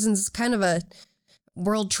Susan's kind of a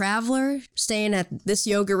world traveler, staying at this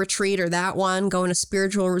yoga retreat or that one, going to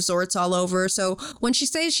spiritual resorts all over. So when she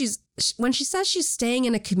says she's staying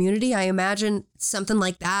in a community, I imagine something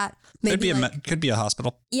like that. Maybe Could be a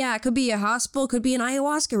hospital. yeah, it could be a hospital, could be an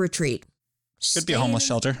ayahuasca retreat. Could be a homeless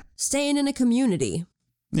shelter. Staying in a community.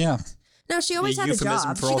 Yeah. No, she always had a Euphemism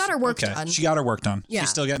job. for She all- got her work okay. done. She got her work done. Yeah.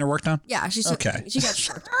 She's still getting her work done? Yeah, she Okay. got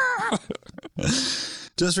short.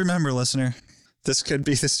 Just remember, listener, this could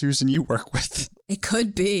be the Susan you work with. It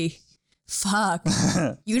could be. Fuck.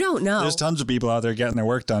 You don't know. There's tons of people out there getting their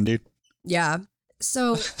work done, dude. Yeah.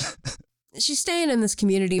 So she's staying in this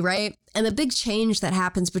community, right? And the big change that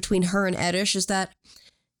happens between her and Edish is that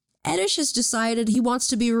Edish has decided he wants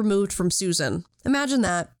to be removed from Susan. Imagine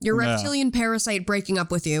that. Your Yeah. reptilian parasite breaking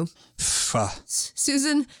up with you.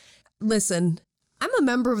 Susan, listen, I'm a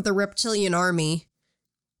member of the reptilian army.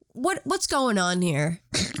 What's going on here?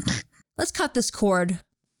 Let's cut this cord.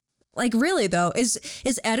 Like, really, though, is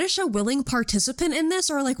Edish a willing participant in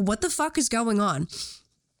this? Or, like, what the fuck is going on?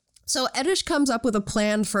 So Edish comes up with a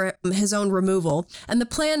plan for his own removal, and the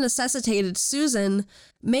plan necessitated Susan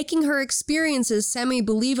making her experiences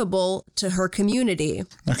semi-believable to her community.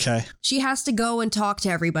 Okay. She has to go and talk to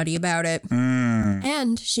everybody about it.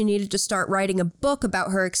 And she needed to start writing a book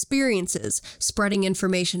about her experiences, spreading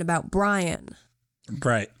information about Brian.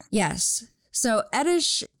 Right. Yes. So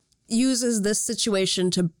Edish uses this situation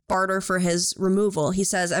to barter for his removal. He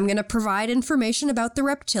says, I'm going to provide information about the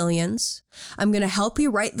reptilians. I'm going to help you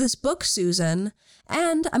write this book, Susan.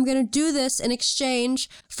 And I'm going to do this in exchange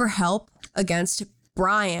for help against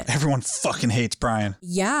Brian. Everyone fucking hates Brian.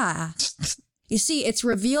 Yeah. You see, it's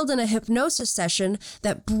revealed in a hypnosis session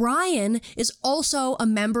that Brian is also a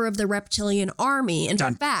member of the reptilian army. In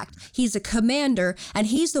fact, he's a commander, and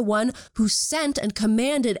he's the one who sent and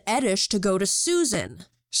commanded Edish to go to Susan.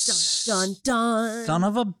 Dun, dun, dun. Son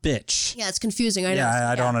of a bitch. Yeah, it's confusing. I know. Yeah,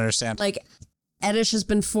 I don't understand. Like, Edish has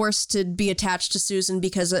been forced to be attached to Susan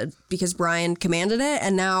because Brian commanded it,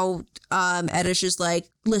 and now Edish is like,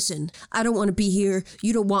 listen, I don't want to be here.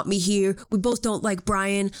 You don't want me here. We both don't like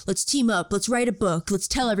Brian. Let's team up. Let's write a book. Let's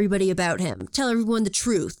tell everybody about him. Tell everyone the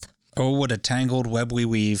truth. Oh, what a tangled web we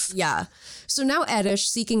weave. Yeah. So now Edish,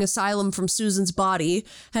 seeking asylum from Susan's body,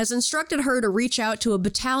 has instructed her to reach out to a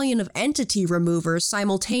battalion of entity removers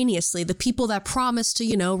simultaneously, the people that promise to,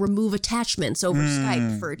 remove attachments over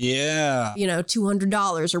Skype for,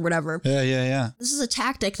 $200 or whatever. Yeah. This is a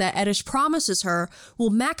tactic that Edish promises her will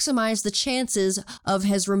maximize the chances of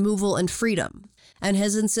his removal and freedom. And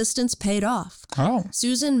his insistence paid off. Oh.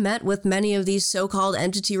 Susan met with many of these so-called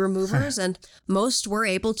entity removers, and most were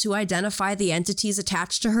able to identify the entities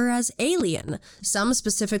attached to her as alien, some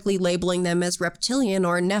specifically labeling them as reptilian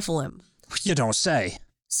or Nephilim. You don't say.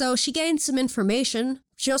 So she gained some information.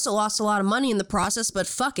 She also lost a lot of money in the process, but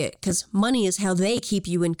fuck it, because money is how they keep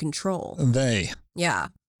you in control. They. Yeah.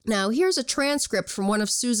 Now, here's a transcript from one of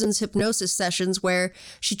Susan's hypnosis sessions where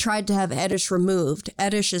she tried to have Edish removed.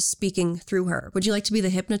 Edish is speaking through her. Would you like to be the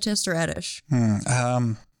hypnotist or Edish?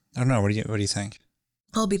 I don't know. What do you think?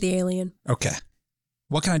 I'll be the alien. Okay.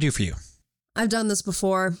 What can I do for you? I've done this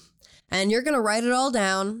before, and you're going to write it all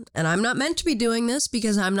down, and I'm not meant to be doing this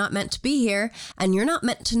because I'm not meant to be here, and you're not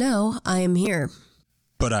meant to know I am here.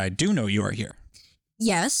 But I do know you are here.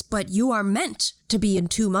 Yes, but you are meant to be in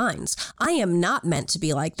two minds. I am not meant to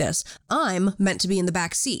be like this. I'm meant to be in the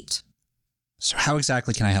back seat. So how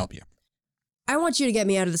exactly can I help you? I want you to get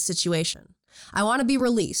me out of the situation. I want to be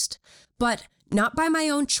released, but not by my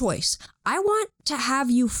own choice. I want to have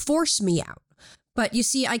you force me out. But you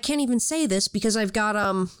see, I can't even say this because I've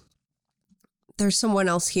got, there's someone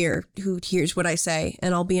else here who hears what I say,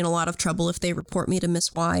 and I'll be in a lot of trouble if they report me to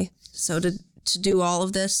Miss Y. So to do all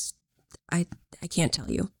of this, I can't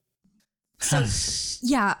tell you. So,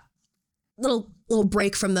 yeah, little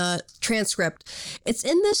break from the transcript. It's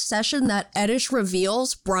in this session that Edish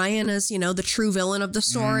reveals Brian as, the true villain of the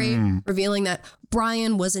story, revealing that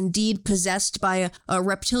Brian was indeed possessed by a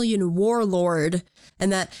reptilian warlord,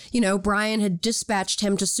 and that, Brian had dispatched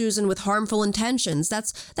him to Susan with harmful intentions.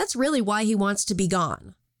 That's really why he wants to be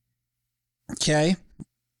gone. Okay.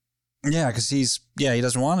 Yeah, because he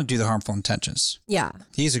doesn't want to do the harmful intentions. Yeah.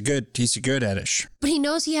 He's a good Edish. But he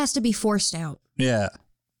knows he has to be forced out. Yeah.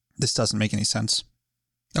 This doesn't make any sense.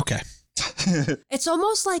 Okay. It's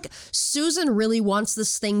almost like Susan really wants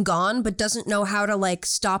this thing gone, but doesn't know how to,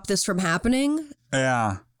 stop this from happening.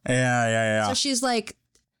 Yeah. So she's like,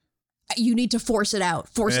 you need to force it out.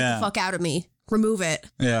 Force it the fuck out of me. Remove it.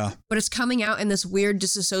 Yeah. But it's coming out in this weird,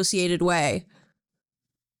 disassociated way.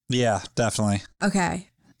 Yeah, definitely. Okay.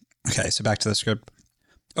 Okay, so back to the script.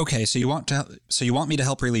 Okay, so you want me to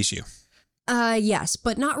help release you? Yes,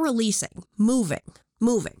 but not releasing. Moving.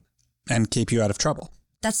 And keep you out of trouble.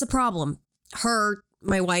 That's the problem. Her,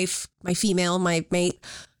 my wife, my female, my mate,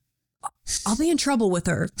 I'll be in trouble with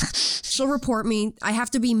her. She'll report me. I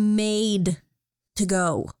have to be made to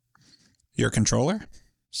go. Your controller?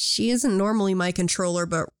 She isn't normally my controller,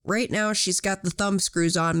 but right now she's got the thumb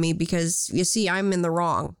screws on me because, you see, I'm in the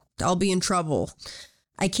wrong. I'll be in trouble.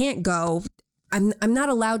 I can't go. I'm not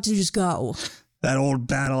allowed to just go. That old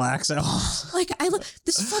battle axe.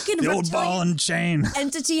 This fucking the old ball and chain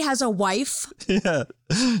entity has a wife. Yeah,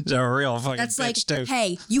 it's a real fucking. That's bitch too.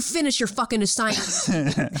 Hey, you finish your fucking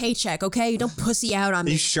assignment, paycheck, okay? You don't pussy out on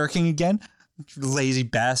me. Are you shirking again, lazy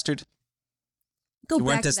bastard? Go you back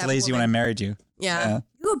weren't to this that lazy woman. when I married you. Yeah.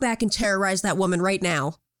 You go back and terrorize that woman right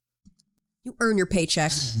now. You earn your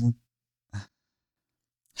paycheck.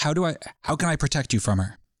 How can I protect you from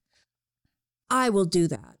her? I will do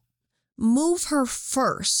that. Move her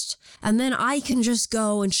first, and then I can just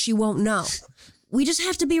go and she won't know. We just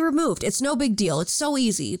have to be removed. It's no big deal. It's so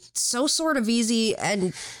easy. It's so sort of easy,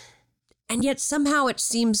 and yet somehow it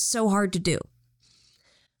seems so hard to do.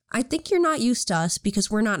 I think you're not used to us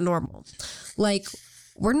because we're not normal.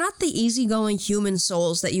 We're not the easygoing human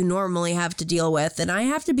souls that you normally have to deal with, and I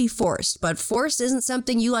have to be forced. But force isn't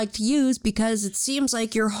something you like to use because it seems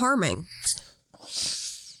like you're harming.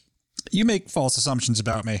 You make false assumptions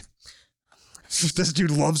about me. This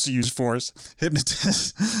dude loves to use force.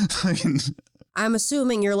 Hypnotist. I'm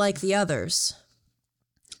assuming you're like the others.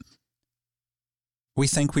 We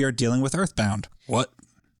think we are dealing with Earthbound. What?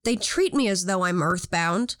 They treat me as though I'm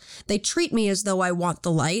earthbound. They treat me as though I want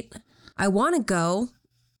the light. I want to go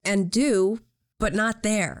and do, but not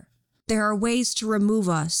there. There are ways to remove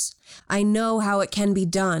us. I know how it can be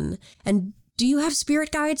done. And do you have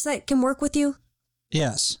spirit guides that can work with you?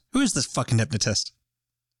 Yes. Who is this fucking hypnotist?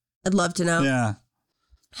 I'd love to know. Yeah.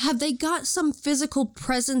 Have they got some physical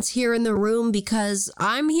presence here in the room? Because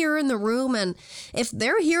I'm here in the room, and if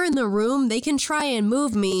they're here in the room, they can try and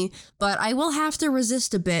move me, but I will have to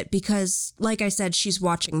resist a bit because, like I said, she's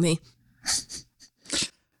watching me.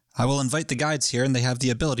 I will invite the guides here, and they have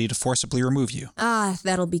the ability to forcibly remove you. Ah,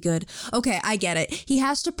 that'll be good. Okay, I get it. He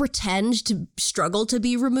has to pretend to struggle to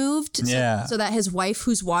be removed so that his wife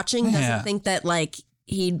who's watching doesn't think that,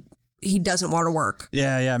 he doesn't want to work.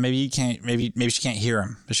 Yeah. Maybe he can't. Maybe she can't hear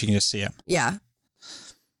him, but she can just see him. Yeah.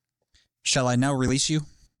 Shall I now release you?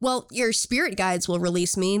 Well, your spirit guides will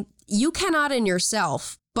release me. You cannot in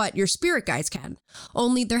yourself, but your spirit guides can.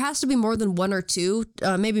 Only there has to be more than one or two,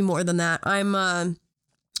 maybe more than that. I'm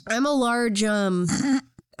large, and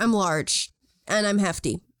I'm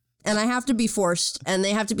hefty, and I have to be forced, and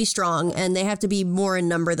they have to be strong, and they have to be more in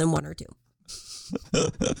number than one or two.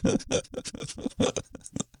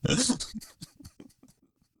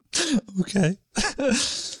 Okay.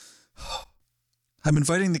 I'm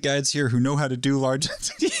inviting the guides here who know how to do large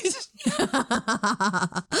entities.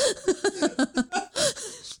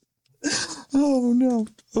 Oh, no.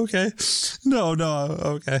 Okay. No,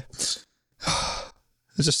 okay.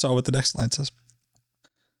 I just saw what the next line says.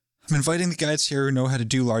 I'm inviting the guides here who know how to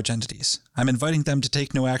do large entities. I'm inviting them to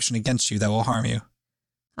take no action against you that will harm you.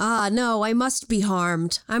 Ah, no, I must be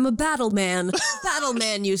harmed. I'm a battle man. Battle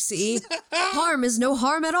man, you see. Harm is no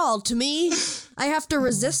harm at all to me. I have to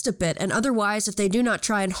resist a bit, and otherwise, if they do not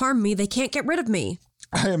try and harm me, they can't get rid of me.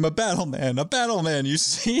 I am a battle man, you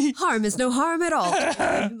see? Harm is no harm at all.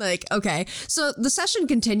 Like, okay. So the session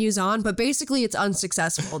continues on, but basically it's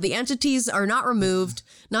unsuccessful. The entities are not removed,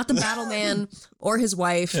 not the battle man or his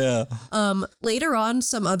wife. Yeah. Later on,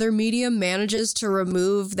 some other medium manages to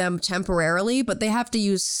remove them temporarily, but they have to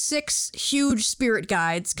use 6 huge spirit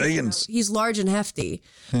guides. Biggins. He's large and hefty.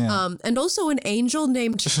 Yeah. And also an angel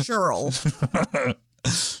named Shirl.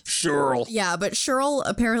 Sure. Yeah, but Shirl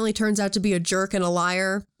apparently turns out to be a jerk and a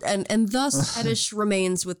liar, and thus Edish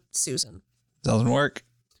remains with Susan. Doesn't work.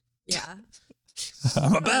 Yeah.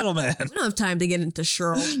 I'm a battle man. We don't have time to get into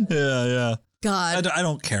Shirl. Yeah. God. I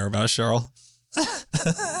don't care about Cheryl.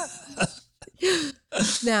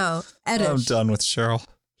 Now, Edish. I'm done with Cheryl.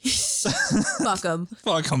 Fuck him.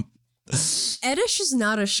 Fuck him. Edish is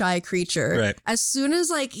not a shy creature. Right. As soon as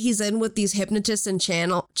like he's in with these hypnotists and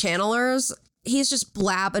channelers, he's just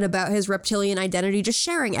blabbing about his reptilian identity, just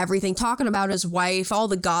sharing everything, talking about his wife, all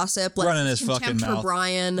the gossip, like Running his contempt fucking for mouth.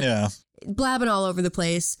 Brian. Yeah. Blabbing all over the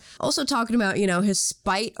place. Also talking about, his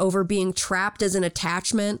spite over being trapped as an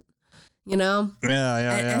attachment, Yeah.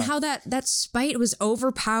 and how that spite was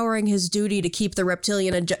overpowering his duty to keep the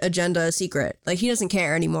reptilian agenda a secret. Like, he doesn't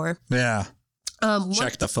care anymore. Yeah.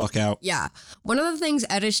 Check the fuck out. Yeah. One of the things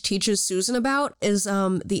Edish teaches Susan about is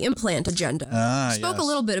the implant agenda. Spoke a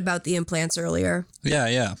little bit about the implants earlier.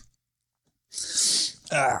 Yeah.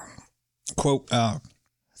 Quote,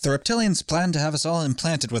 the reptilians plan to have us all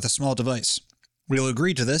implanted with a small device. We'll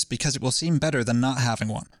agree to this because it will seem better than not having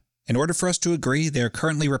one. In order for us to agree, they are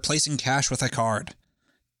currently replacing cash with a card.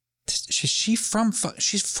 She's from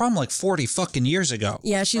like 40 fucking years ago.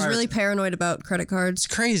 Yeah, she's really paranoid about credit cards.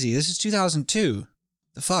 It's crazy. This is 2002.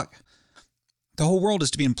 The fuck? The whole world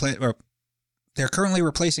is to be implanted. They're currently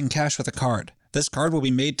replacing cash with a card. This card will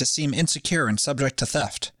be made to seem insecure and subject to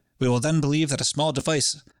theft. We will then believe that a small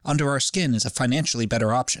device under our skin is a financially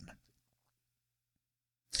better option.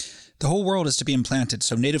 The whole world is to be implanted,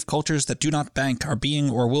 so native cultures that do not bank are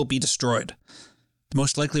being or will be destroyed. The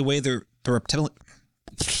most likely way that the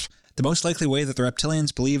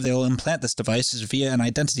reptilians believe they will implant this device is via an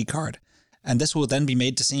identity card, and this will then be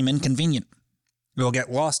made to seem inconvenient. We will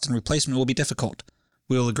get lost and replacement will be difficult.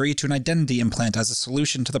 We will agree to an identity implant as a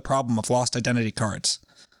solution to the problem of lost identity cards.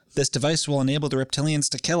 This device will enable the reptilians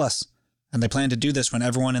to kill us, and they plan to do this when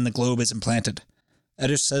everyone in the globe is implanted.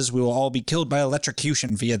 Edish says we will all be killed by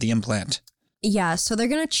electrocution via the implant. Yeah, so they're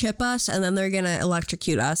going to chip us and then they're going to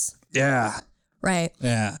electrocute us. Yeah. Right.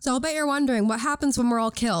 Yeah. So I'll bet you're wondering, what happens when we're all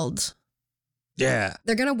killed? Yeah.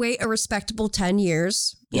 They're going to wait a respectable 10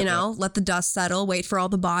 years, let the dust settle, wait for all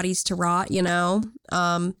the bodies to rot, it's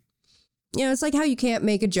like how you can't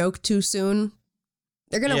make a joke too soon.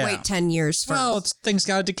 They're going to wait 10 years first. Well, things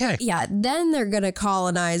got to decay. Yeah, then they're going to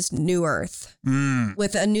colonize New Earth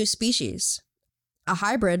with a new species, a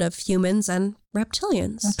hybrid of humans and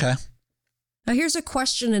reptilians. Okay. Now here's a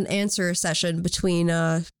question and answer session between,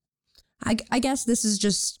 I guess this is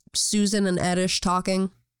just Susan and Edish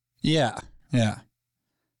talking. Yeah.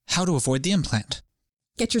 How to avoid the implant?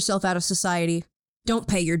 Get yourself out of society. Don't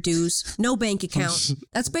pay your dues. No bank account.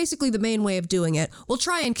 That's basically the main way of doing it. We'll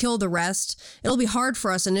try and kill the rest. It'll be hard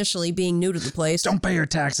for us initially being new to the place. Don't pay your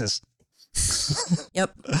taxes.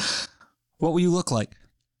 Yep. What will you look like?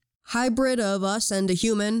 Hybrid of us and a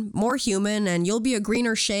human. More human, and you'll be a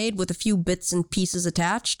greener shade with a few bits and pieces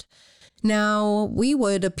attached. Now, we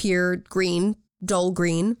would appear green, dull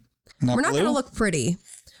green. Not We're not blue? going to look pretty.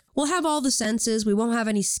 We'll have all the senses. We won't have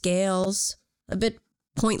any scales. A bit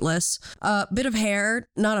pointless. Bit of hair,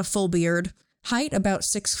 not a full beard. Height, about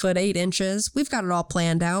 6'8". We've got it all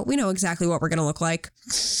planned out. We know exactly what we're going to look like.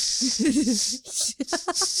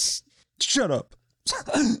 Shut up.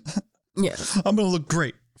 Yeah. I'm going to look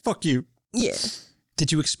great. Fuck you. Yeah.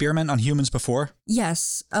 Did you experiment on humans before?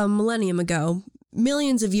 Yes, a millennium ago.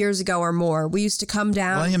 Millions of years ago or more. We used to come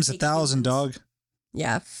down. William's take 1,000, humans. dog.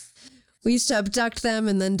 Yeah. We used to abduct them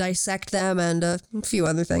and then dissect them and a few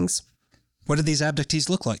other things. What did these abductees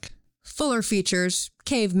look like? Fuller features,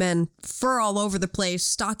 cavemen, fur all over the place,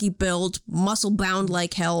 stocky build, muscle bound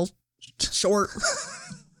like hell, short.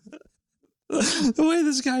 The way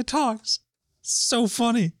this guy talks. So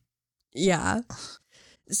funny. Yeah.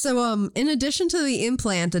 So, in addition to the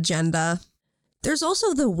implant agenda, there's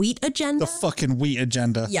also the wheat agenda. The fucking wheat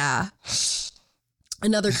agenda. Yeah.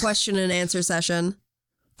 Another question and answer session.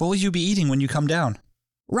 What will you be eating when you come down?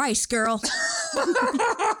 Rice, girl.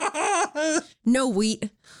 No wheat.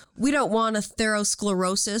 We don't want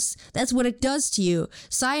atherosclerosis. That's what it does to you.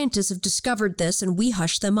 Scientists have discovered this and we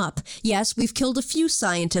hush them up. Yes, we've killed a few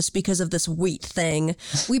scientists because of this wheat thing.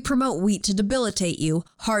 We promote wheat to debilitate you.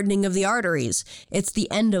 Hardening of the arteries. It's the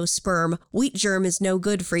endosperm. Wheat germ is no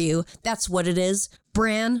good for you. That's what it is.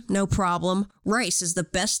 Bran, no problem. Rice is the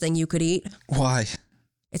best thing you could eat. Why?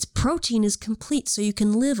 Its protein is complete so you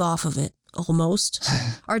can live off of it. Almost.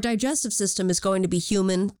 Our digestive system is going to be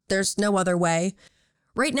human. There's no other way.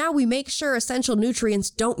 Right now, we make sure essential nutrients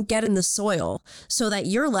don't get in the soil so that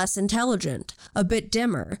you're less intelligent, a bit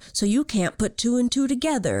dimmer, so you can't put 2 and 2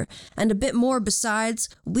 together, and a bit more besides,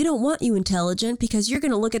 we don't want you intelligent because you're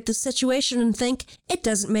going to look at the situation and think, it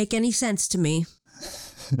doesn't make any sense to me.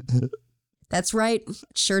 That's right.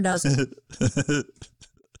 It sure doesn't.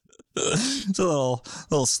 It's a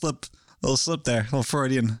little slip there, little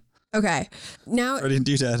Freudian. Okay. Now, Freudian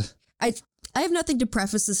doodad. I have nothing to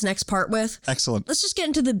preface this next part with. Excellent. Let's just get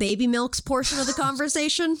into the baby milks portion of the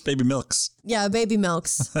conversation. Baby milks. Yeah, baby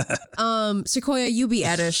milks. Sequoia, you be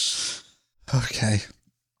Edish. Okay.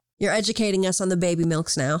 You're educating us on the baby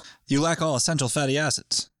milks now. You lack all essential fatty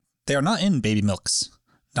acids. They are not in baby milks.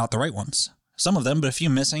 Not the right ones. Some of them, but a few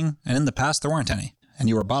missing, and in the past there weren't any. And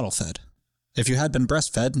you were bottle fed. If you had been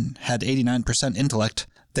breastfed and had 89% intellect,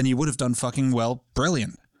 then you would have done fucking, well,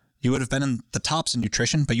 brilliant. You would have been in the tops in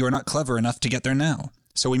nutrition, but you are not clever enough to get there now.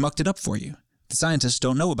 So we mucked it up for you. The scientists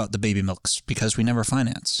don't know about the baby milks because we never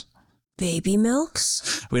finance. Baby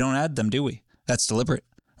milks? We don't add them, do we? That's deliberate.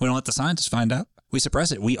 We don't let the scientists find out. We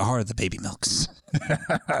suppress it. We are the baby milks.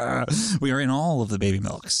 We are in all of the baby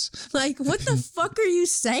milks. Like, what the fuck are you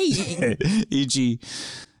saying? E.g.,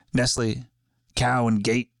 Nestle, Cow, and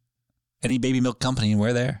Gate. Any baby milk company, and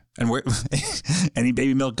we're there. And we're any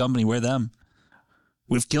baby milk company, we're them.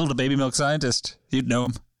 We've killed a baby milk scientist. You'd know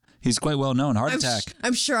him. He's quite well known. Heart attack.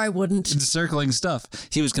 I'm sure I wouldn't. Encircling stuff.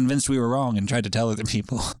 He was convinced we were wrong and tried to tell other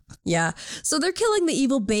people. Yeah. So they're killing the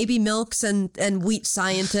evil baby milks and wheat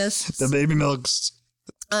scientists. The baby milks.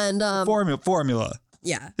 And formula.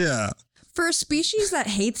 Yeah. Yeah. For a species that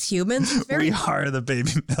hates humans, we are the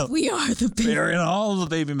baby milk. We are the baby. We are in all the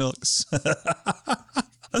baby milks.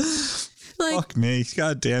 Fuck me.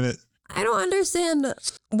 God damn it. I don't understand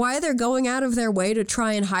why they're going out of their way to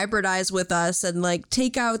try and hybridize with us and like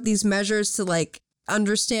take out these measures to like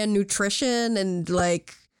understand nutrition and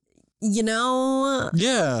like, you know?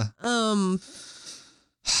 Yeah.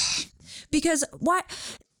 Because why?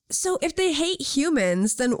 So if they hate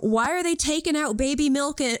humans, then why are they taking out baby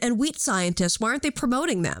milk and wheat scientists? Why aren't they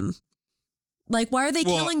promoting them? Like, why are they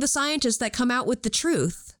killing the scientists that come out with the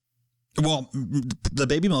truth? Well, the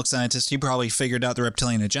baby milk scientist, he probably figured out the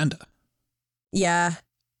reptilian agenda. Yeah.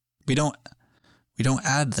 We don't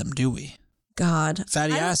add them, do we? God.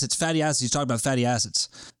 Fatty acids. He's talking about fatty acids.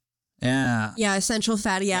 Yeah. Yeah, essential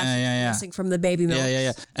fatty acids missing from the baby milk.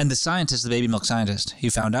 Yeah. And the scientist, the baby milk scientist, he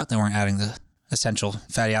found out they weren't adding the essential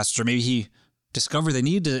fatty acids, or maybe he discovered they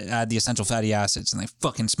needed to add the essential fatty acids and they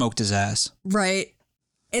fucking smoked his ass. Right.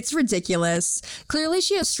 It's ridiculous. Clearly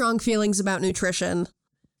she has strong feelings about nutrition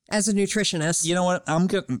as a nutritionist. You know what?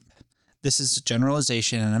 This is a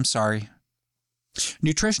generalization and I'm sorry.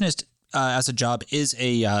 Nutritionist as a job is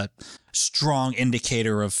a strong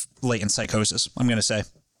indicator of latent psychosis, I'm going to say.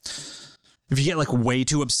 If you get like way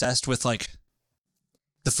too obsessed with like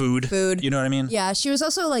the food, you know what I mean? Yeah, she was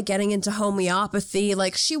also like getting into homeopathy.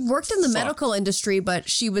 Like she worked in the medical industry, but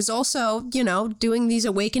she was also, you know, doing these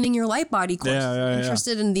awakening your light body courses,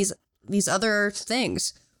 interested in these other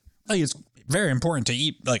things. I think it's very important to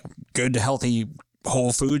eat like good, healthy,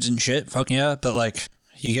 whole foods and shit. Fuck yeah. But like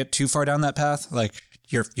you get too far down that path, like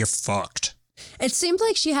you're fucked. It seemed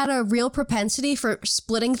like she had a real propensity for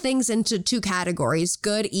splitting things into two categories,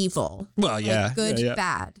 good, evil. Well, yeah. Like good,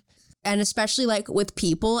 bad. And especially like with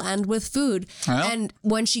people and with food. Well, and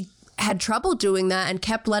when she had trouble doing that and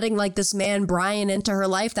kept letting like this man Brian into her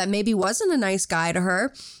life that maybe wasn't a nice guy to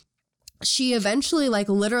her, she eventually like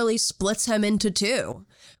literally splits him into two.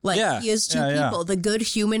 Like he is two people, the good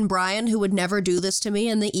human Brian who would never do this to me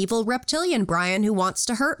and the evil reptilian Brian who wants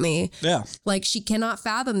to hurt me. Yeah. Like she cannot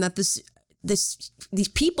fathom that these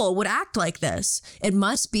people would act like this. It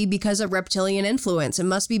must be because of reptilian influence. It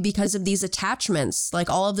must be because of these attachments, like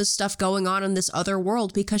all of this stuff going on in this other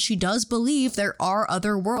world, because she does believe there are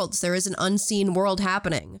other worlds. There is an unseen world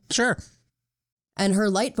happening. Sure. And her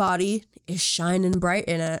light body is shining bright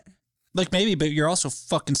in it. Like maybe, but you're also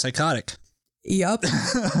fucking psychotic. Yep.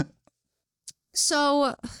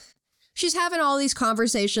 So she's having all these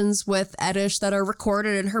conversations with Edish that are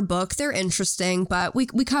recorded in her book. They're interesting, but we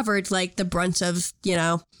covered like the brunt of, you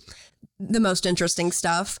know, the most interesting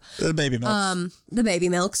stuff. The baby milks. The baby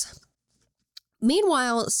milks.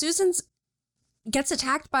 Meanwhile, Susan gets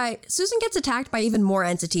attacked by even more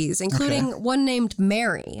entities, including one named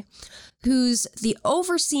Mary, who's the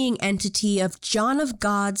overseeing entity of John of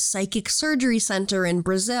God's Psychic Surgery Center in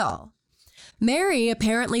Brazil. Mary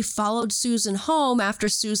apparently followed Susan home after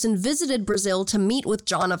Susan visited Brazil to meet with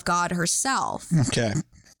John of God herself. Okay.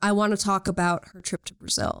 I want to talk about her trip to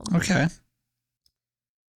Brazil. Okay.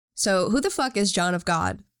 So, who the fuck is John of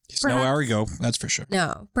God? He's no Arigo, that's for sure.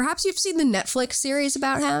 No. Perhaps you've seen the Netflix series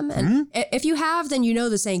about him, and if you have, then you know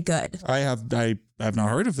this ain't good. I have not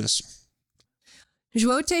heard of this.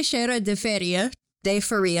 João Teixeira de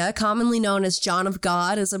Faria, commonly known as John of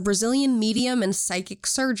God, is a Brazilian medium and psychic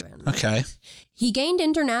surgeon. Okay. He gained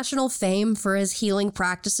international fame for his healing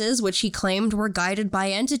practices, which he claimed were guided by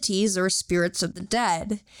entities or spirits of the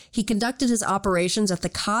dead. He conducted his operations at the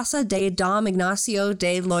Casa de Dom Ignacio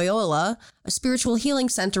de Loyola, a spiritual healing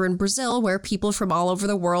center in Brazil where people from all over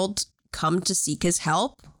the world come to seek his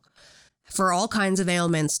help for all kinds of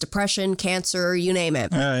ailments, depression, cancer, you name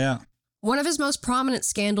it. Yeah. One of his most prominent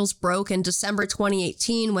scandals broke in December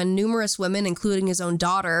 2018 when numerous women, including his own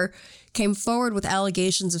daughter, came forward with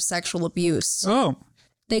allegations of sexual abuse. Oh.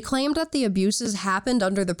 They claimed that the abuses happened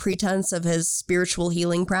under the pretense of his spiritual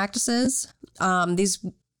healing practices.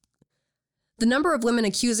 The number of women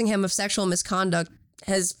accusing him of sexual misconduct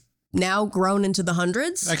has now grown into the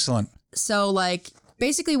hundreds. Excellent. So,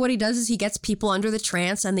 basically what he does is he gets people under the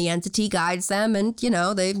trance and the entity guides them and,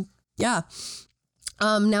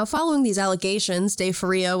 Now, following these allegations, De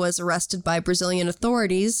Faria was arrested by Brazilian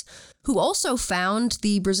authorities, who also found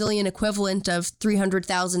the Brazilian equivalent of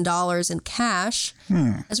 $300,000 in cash,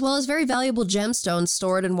 as well as very valuable gemstones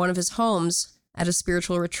stored in one of his homes at a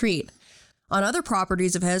spiritual retreat. On other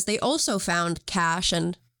properties of his, they also found cash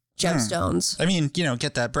and gemstones. I mean,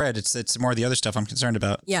 get that bread. It's more the other stuff I'm concerned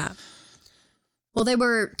about. Yeah. Well, they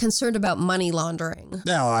were concerned about money laundering.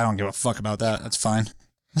 No, I don't give a fuck about that. That's fine.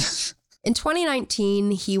 In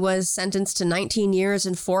 2019, he was sentenced to 19 years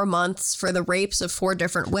and 4 months for the rapes of 4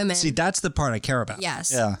 different women. See, that's the part I care about.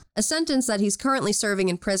 Yes. Yeah. A sentence that he's currently serving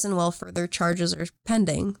in prison while further charges are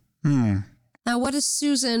pending. Now, what does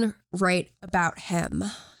Susan write about him?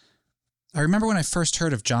 I remember when I first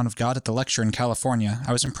heard of John of God at the lecture in California,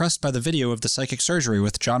 I was impressed by the video of the psychic surgery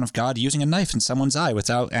with John of God using a knife in someone's eye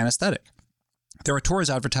without anesthetic. There were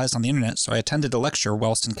tours advertised on the internet, so I attended a lecture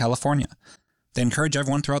whilst in California. They encourage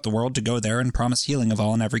everyone throughout the world to go there and promise healing of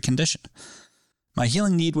all and every condition. My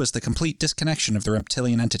healing need was the complete disconnection of the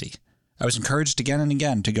reptilian entity. I was encouraged again and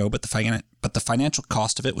again to go, but the financial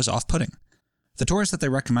cost of it was off-putting. The tours that they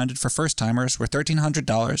recommended for first-timers were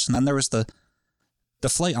 $1,300, and then there was the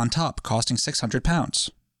flight on top costing £600.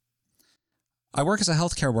 I work as a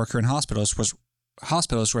healthcare worker in hospitals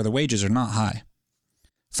where the wages are not high.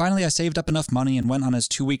 Finally, I saved up enough money and went on his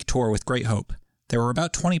 2-week tour with great hope. There were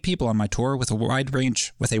about 20 people on my tour with a wide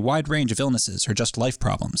range of illnesses or just life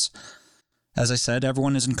problems. As I said,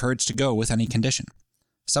 everyone is encouraged to go with any condition.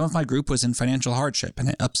 Some of my group was in financial hardship, and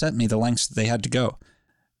it upset me the lengths that they had to go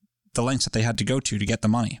to get the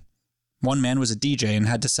money. One man was a DJ and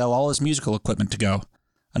had to sell all his musical equipment to go.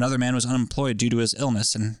 Another man was unemployed due to his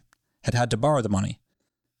illness and had to borrow the money.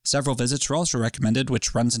 Several visits were also recommended,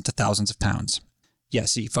 which runs into thousands of pounds. Yeah,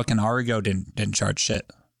 see, fucking Arigo didn't charge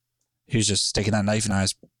shit. He was just sticking that knife in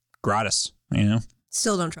eyes gratis,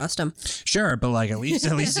 Still don't trust him. Sure, but at least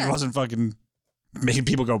he wasn't fucking making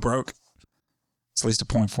people go broke. It's at least a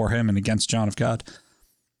point for him and against John of God.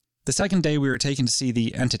 The second day we were taken to see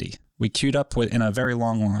the entity. We queued up in a very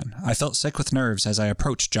long line. I felt sick with nerves as I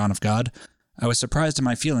approached John of God. I was surprised in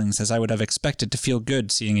my feelings as I would have expected to feel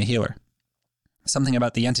good seeing a healer. Something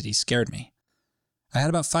about the entity scared me. I had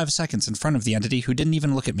about 5 seconds in front of the entity who didn't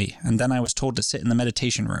even look at me, and then I was told to sit in the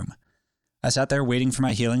meditation room. I sat there waiting for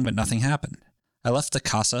my healing, but nothing happened. I left the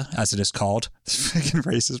casa, as it is called. This freaking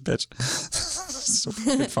racist bitch. So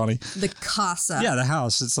fucking funny. The casa. Yeah, the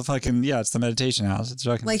house. It's it's the meditation house. It's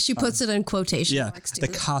fucking she puts it in quotation marks too.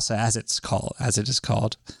 The casa, as it is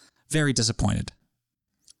called. Very disappointed.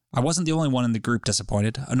 I wasn't the only one in the group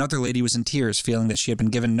disappointed. Another lady was in tears, feeling that she had been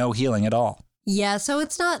given no healing at all. Yeah, so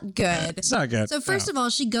it's not good. It's not good. So first of all,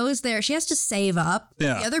 she goes there. She has to save up.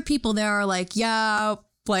 Yeah. The other people there are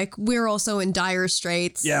we're also in dire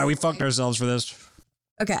straits. Yeah, we fucked ourselves for this.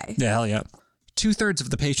 Okay. Yeah, hell yeah. 2/3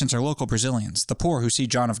 of the patients are local Brazilians, the poor who see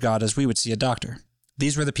John of God as we would see a doctor.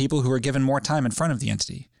 These were the people who were given more time in front of the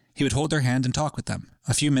entity. He would hold their hand and talk with them.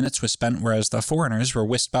 A few minutes was spent, whereas the foreigners were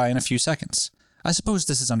whisked by in a few seconds. I suppose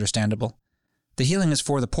this is understandable. The healing is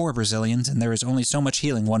for the poor Brazilians, and there is only so much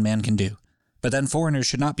healing one man can do. But then foreigners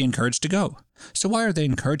should not be encouraged to go. So why are they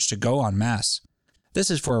encouraged to go en masse? This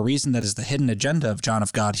is for a reason that is the hidden agenda of John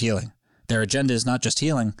of God healing. Their agenda is not just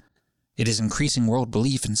healing, it is increasing world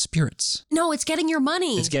belief in spirits. No, it's getting your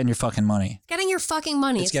money. It's getting your fucking money. It's getting your fucking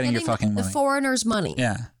money. It's getting your fucking money. The foreigner's money.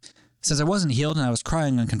 Yeah. Since I wasn't healed and I was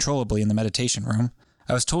crying uncontrollably in the meditation room,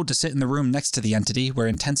 I was told to sit in the room next to the entity where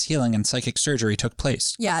intense healing and psychic surgery took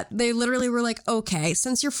place. Yeah, they literally were like, okay,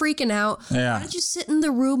 since you're freaking out, Yeah. why don't you sit in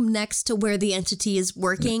the room next to where the entity is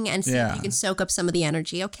working and see if you can soak up some of the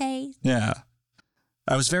energy, okay? Yeah.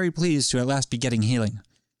 I was very pleased to at last be getting healing.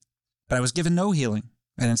 But I was given no healing,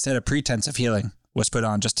 and instead a pretense of healing was put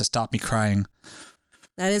on just to stop me crying.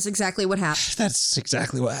 That is exactly what happened. That's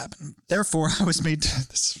exactly what happened. Therefore, I was made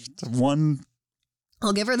this one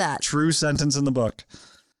I'll give her that. true sentence in the book.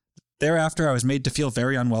 Thereafter, I was made to feel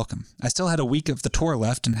very unwelcome. I still had a week of the tour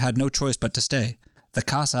left and had no choice but to stay. The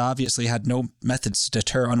Casa obviously had no methods to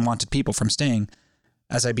deter unwanted people from staying,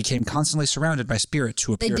 as I became constantly surrounded by spirits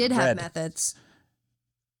who They appeared did red. have methods.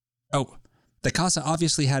 Oh, the Casa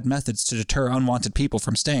obviously had methods to deter unwanted people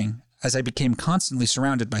from staying, as I became constantly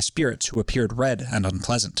surrounded by spirits who appeared red and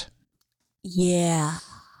unpleasant. Yeah.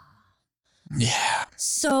 Yeah.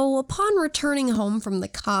 So, upon returning home from the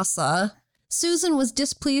casa, Susan was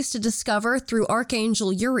displeased to discover through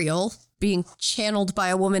Archangel Uriel, being channeled by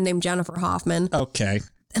a woman named Jennifer Hoffman, Okay.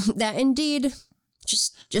 that indeed,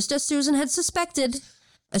 just as Susan had suspected,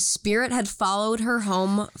 a spirit had followed her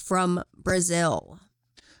home from Brazil.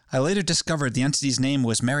 I later discovered the entity's name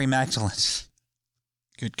was Mary Magdalene.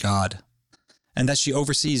 Good God. And that she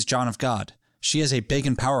oversees John of God. She is a big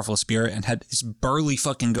and powerful spirit and had these burly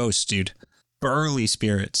fucking ghosts, dude. Burly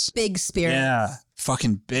spirits. Big spirit. Yeah.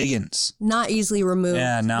 Fucking biggins. Not easily removed.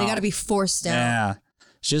 Yeah, no. They gotta be forced down. Yeah.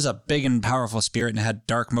 She was a big and powerful spirit and had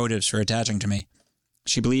dark motives for attaching to me.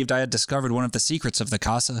 She believed I had discovered one of the secrets of the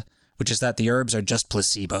Casa, which is that the herbs are just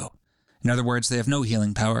placebo. In other words, they have no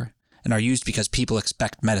healing power and are used because people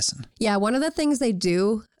expect medicine. Yeah, one of the things they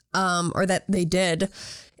do, or that they did,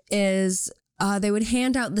 is they would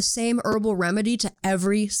hand out the same herbal remedy to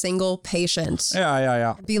every single patient.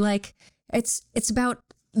 Yeah. Be like, it's about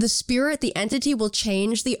the spirit, the entity will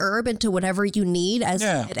change the herb into whatever you need as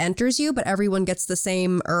it enters you, but everyone gets the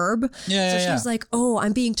same herb. So she's like, oh,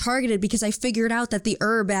 I'm being targeted because I figured out that the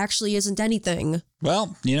herb actually isn't anything.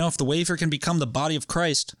 Well, you know, if the wafer can become the body of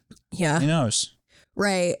Christ, Yeah. who knows?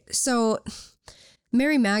 Right. So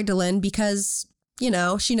Mary Magdalene, because, you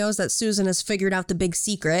know, she knows that Susan has figured out the big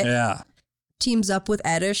secret, Yeah. teams up with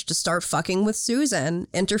Edish to start fucking with Susan,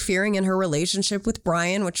 interfering in her relationship with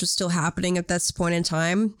Brian, which was still happening at this point in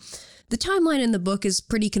time. The timeline in the book is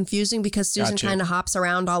pretty confusing because Susan Gotcha. kind of hops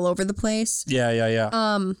around all over the place. Yeah.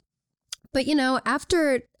 But, you know,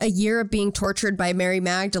 after a year of being tortured by Mary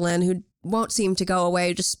Magdalene, who won't seem to go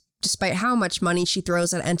away despite how much money she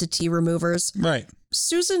throws at entity removers, Right.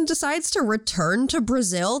 Susan decides to return to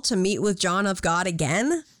Brazil to meet with John of God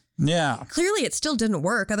again. Yeah. Clearly, it still didn't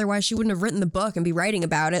work. Otherwise, she wouldn't have written the book and be writing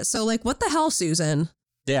about it. So, like, what the hell, Susan?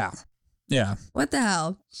 Yeah. Yeah. What the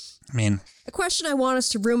hell? I mean, The question I want us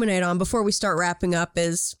to ruminate on before we start wrapping up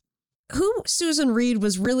is, who Susan Reed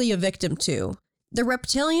was really a victim to? The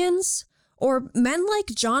reptilians? Or men like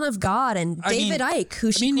John of God and David Icke,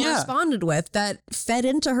 who she corresponded with, that fed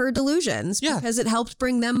into her delusions because it helped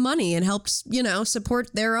bring them money and helped, you know, support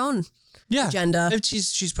their own agenda. If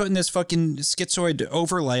she's putting this fucking schizoid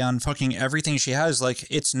overlay on fucking everything she has, like,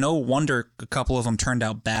 it's no wonder a couple of them turned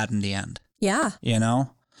out bad in the end. Yeah. You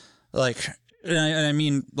know? Like, and I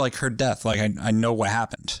mean, like, her death, like, I know what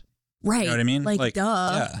happened. Right. You know what I mean? Like,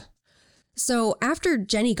 duh. Yeah. So after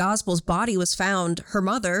Jenny Gospel's body was found, her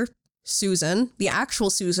mother, Susan, the actual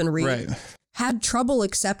Susan Reed, had trouble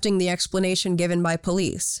accepting the explanation given by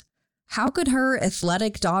police. How could her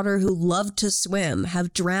athletic daughter who loved to swim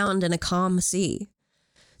have drowned in a calm sea?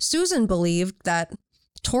 Susan believed that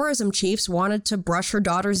tourism chiefs wanted to brush her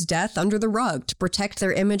daughter's death under the rug to protect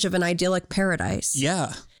their image of an idyllic paradise.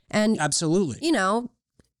 Yeah. And absolutely. You know,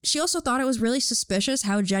 she also thought it was really suspicious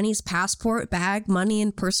how Jenny's passport, bag, money,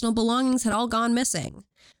 and personal belongings had all gone missing.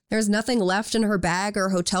 There was nothing left in her bag or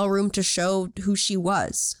hotel room to show who she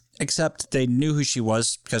was. Except they knew who she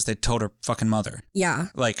was because they told her fucking mother. Yeah.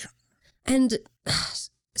 Like. And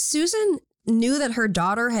Susan knew that her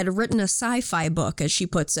daughter had written a sci-fi book, as she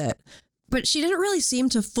puts it, but she didn't really seem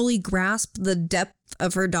to fully grasp the depth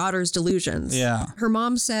of her daughter's delusions. Yeah. Her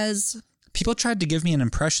mom says, people tried to give me an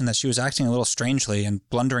impression that she was acting a little strangely and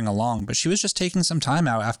blundering along, but she was just taking some time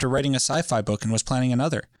out after writing a sci-fi book and was planning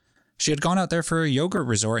another. She had gone out there for a yoga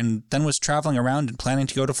resort and then was traveling around and planning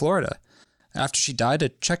to go to Florida. After she died, a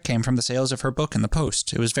check came from the sales of her book in the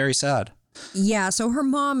post. It was very sad. Yeah, so her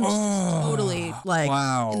mom's totally, like,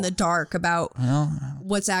 in the dark about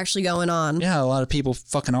what's actually going on. Yeah, a lot of people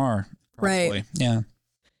fucking are. Probably. Right. Yeah.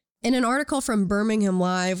 In an article from Birmingham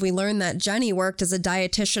Live, we learned that Jenny worked as a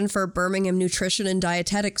dietitian for Birmingham Nutrition and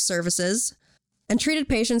Dietetics Services and treated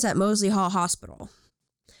patients at Moseley Hall Hospital.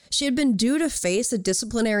 She had been due to face a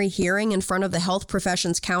disciplinary hearing in front of the Health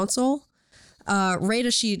Professions Council right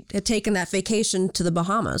as she had taken that vacation to the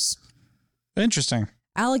Bahamas. Interesting.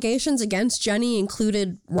 Allegations against Jenny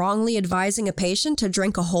included wrongly advising a patient to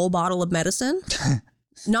drink a whole bottle of medicine,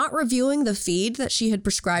 not reviewing the feed that she had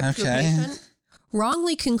prescribed to a patient,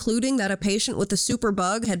 wrongly concluding that a patient with a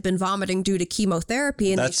superbug had been vomiting due to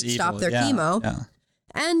chemotherapy and they should stop their chemo,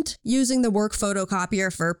 and using the work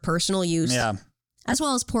photocopier for personal use, as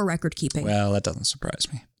well as poor record keeping. Well, that doesn't surprise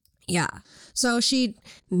me. Yeah. So she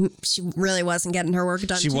really wasn't getting her work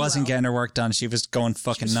done. She wasn't getting her work done. She was going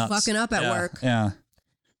fucking nuts. Fucking up at work. Yeah.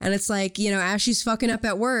 And it's like, you know, as she's fucking up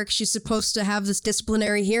at work, she's supposed to have this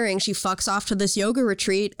disciplinary hearing. She fucks off to this yoga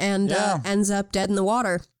retreat and ends up dead in the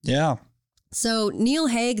water. Yeah. So Neil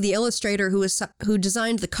Haig, the illustrator who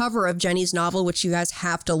designed the cover of Jenny's novel, which you guys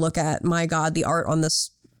have to look at, my God, the art on this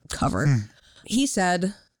cover, he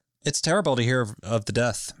said, "It's terrible to hear of the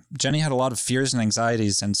death. Jenny had a lot of fears and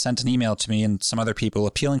anxieties and sent an email to me and some other people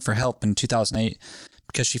appealing for help in 2008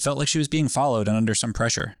 because she felt like she was being followed and under some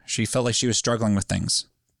pressure. She felt like she was struggling with things."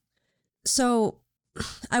 So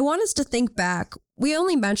I want us to think back. We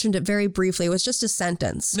only mentioned it very briefly. It was just a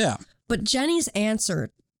sentence. Yeah. But Jenny's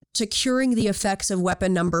answer to curing the effects of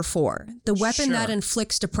weapon number 4, the weapon that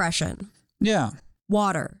inflicts depression. Yeah.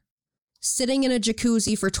 Water. Sitting in a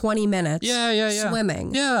jacuzzi for 20 minutes.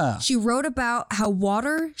 Swimming. Yeah. She wrote about how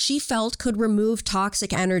water, she felt, could remove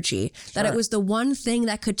toxic energy, that it was the one thing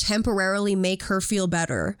that could temporarily make her feel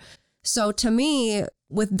better. So to me,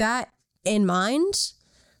 with that in mind,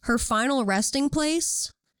 her final resting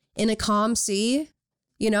place in a calm sea,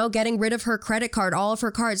 you know, getting rid of her credit card, all of her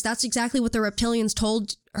cards, that's exactly what the reptilians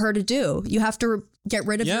told her to do. You have to get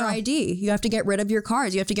rid of your ID. You have to get rid of your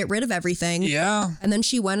cards. You have to get rid of everything. Yeah. And then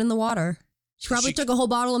she went in the water. She probably took a whole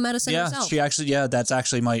bottle of medicine herself. She actually, that's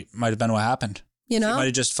actually might have been what happened. You know? She might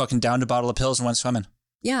have just fucking downed a bottle of pills and went swimming.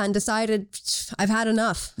 Yeah, and decided, I've had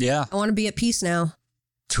enough. Yeah. I want to be at peace now.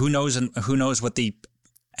 Who knows what the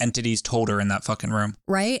entities told her in that fucking room.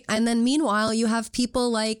 Right? And then meanwhile, you have people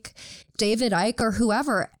like David Icke or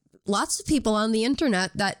whoever, lots of people on the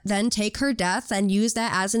internet that then take her death and use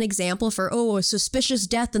that as an example for, a suspicious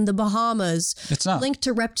death in the Bahamas. It's not. Linked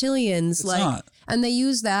to reptilians. It's not. And they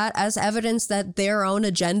use that as evidence that their own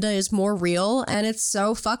agenda is more real. And it's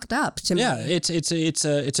so fucked up to me. Yeah, it's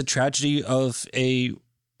a tragedy of a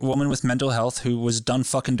woman with mental health who was done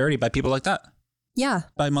fucking dirty by people like that. Yeah.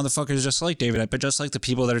 By motherfuckers just like David, but just like the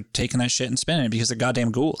people that are taking that shit and spinning it because they're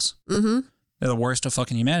goddamn ghouls. Mm-hmm. They're the worst of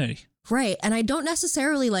fucking humanity. Right. And I don't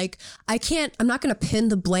necessarily I'm not going to pin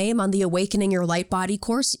the blame on the Awakening Your Light Body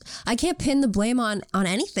course. I can't pin the blame on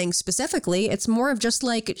anything specifically. It's more of just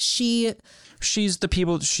like she's the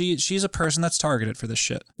people, she's a person that's targeted for this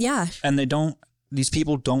shit. Yeah. And these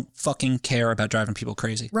people don't fucking care about driving people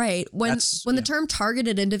crazy. Right. When the term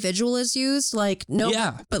targeted individual is used,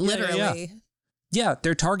 but literally. Yeah,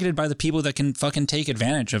 they're targeted by the people that can fucking take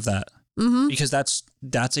advantage of that. Mm-hmm. Because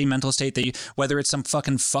that's a mental state that whether it's some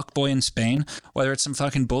fucking fuckboy in Spain, whether it's some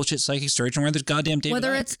fucking bullshit psychic surgeon, whether it's goddamn David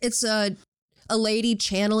whether Icke. it's a lady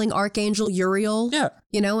channeling Archangel Uriel,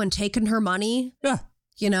 and taking her money. Yeah.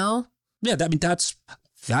 Yeah,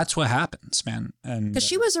 that's what happens, man. And because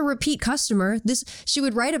she was a repeat customer, she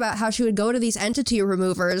would write about how she would go to these entity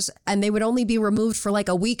removers and they would only be removed for like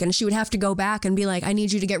a week, and she would have to go back and be like, "I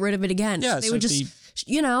need you to get rid of it again." Yeah, so they would just,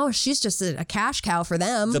 she's just a cash cow for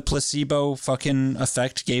them. The placebo fucking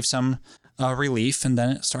effect gave some relief, and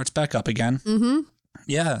then it starts back up again. Mm-hmm.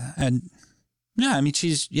 Yeah, and I mean,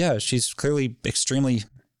 she's clearly extremely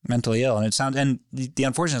mentally ill, and the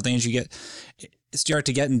unfortunate thing is you start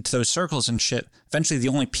to get into those circles and shit. Eventually, the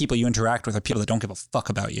only people you interact with are people that don't give a fuck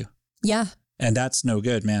about you. Yeah. And that's no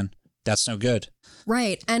good, man. That's no good.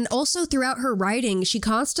 Right. And also throughout her writing, she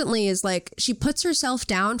constantly is she puts herself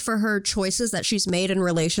down for her choices that she's made in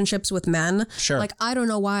relationships with men. Sure. Like, I don't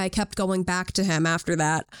know why I kept going back to him after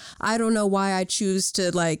that. I don't know why I choose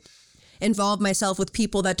to involve myself with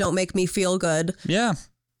people that don't make me feel good. Yeah.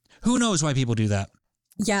 Who knows why people do that?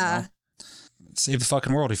 Yeah. Save the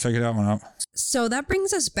fucking world. He figured that one out. So that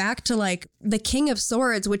brings us back to the King of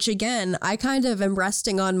Swords, which again, I kind of am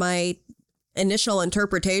resting on my initial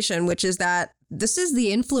interpretation, which is that this is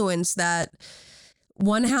the influence that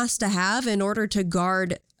one has to have in order to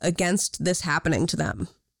guard against this happening to them.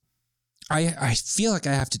 I feel like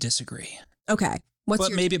I have to disagree. Okay.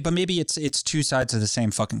 Maybe it's two sides of the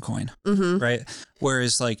same fucking coin. Mm-hmm. Right?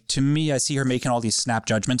 Whereas to me, I see her making all these snap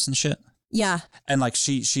judgments and shit. Yeah. And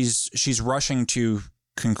she's rushing to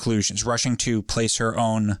conclusions, rushing to place her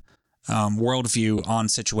own worldview on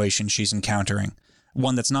situations she's encountering.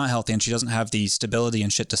 One that's not healthy, and she doesn't have the stability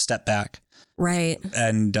and shit to step back. Right.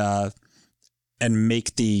 And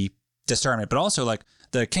make the discernment. But also, like,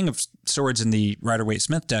 the King of Swords in the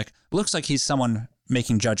Rider-Waite-Smith deck looks like he's someone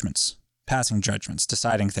making judgments, passing judgments,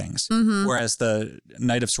 deciding things. Whereas the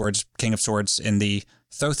Knight of Swords, King of Swords in the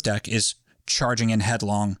Thoth deck is charging in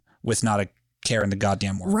headlong with not a care in the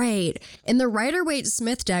goddamn world. Right. In the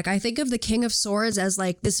Rider-Waite-Smith deck, I think of the King of Swords as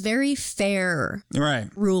like this very fair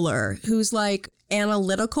ruler who's like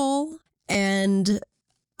analytical and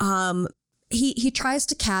he tries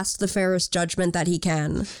to cast the fairest judgment that he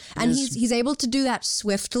can. And he's able to do that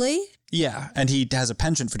swiftly. Yeah, and he has a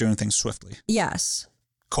penchant for doing things swiftly. Yes.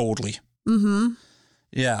 Coldly.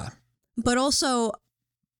 Yeah. But also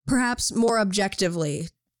perhaps more objectively.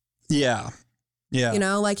 Yeah. Yeah. You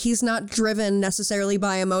know, like he's not driven necessarily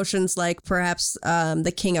by emotions like perhaps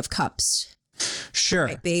the King of Cups. Sure.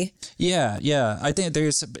 Might be. Yeah, yeah. I think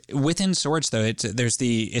there's within Swords though. It's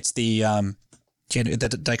the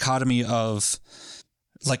dichotomy of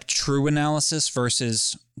like true analysis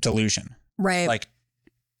versus delusion. Right. Like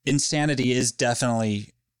insanity is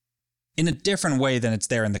definitely in a different way than it's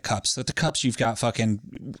there in the Cups. So the Cups you've got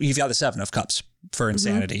the Seven of Cups for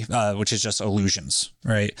insanity, which is just illusions,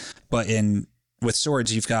 right? But with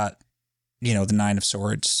Swords you've got the Nine of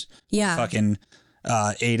Swords. Yeah. Fucking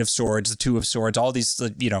Eight of Swords, the Two of Swords, all these,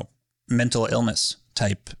 mental illness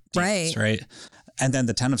type demons, right? And then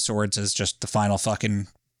the Ten of Swords is just the final fucking,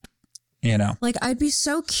 Like, I'd be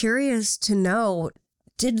so curious to know,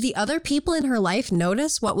 did the other people in her life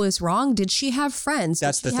notice what was wrong? Did she have friends?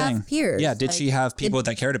 That's the thing. Have peers? Yeah, did she have people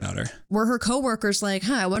that cared about her? Were her coworkers like,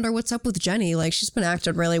 I wonder what's up with Jenny? Like, she's been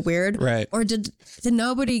acting really weird. Right. Or did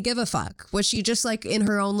nobody give a fuck? Was she just like in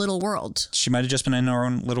her own little world? She might have just been in her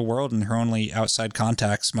own little world, and her only outside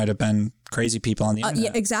contacts might have been crazy people on the internet.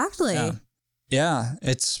 Yeah, exactly. Yeah,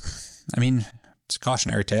 it's a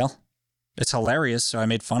cautionary tale. It's hilarious, so I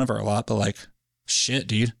made fun of her a lot, but like, shit,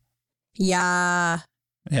 dude. Yeah.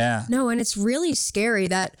 Yeah. No, and it's really scary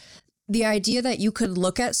that the idea that you could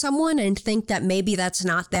look at someone and think that maybe that's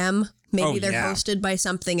not them. Maybe they're hosted by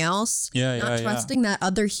something else. Yeah, Not trusting that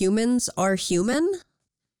other humans are human.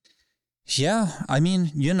 Yeah,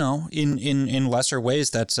 in lesser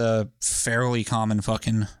ways, that's a fairly common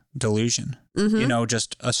fucking delusion.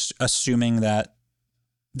 Just assuming that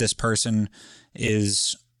this person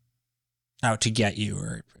is out to get you,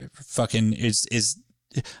 or fucking is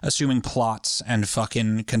assuming plots and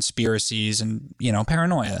fucking conspiracies and,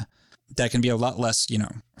 paranoia. That can be a lot less,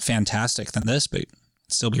 fantastic than this, but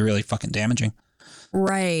still be really fucking damaging.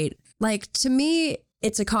 Right. Like, to me,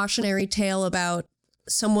 it's a cautionary tale about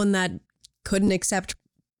someone that couldn't accept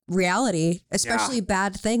reality, especially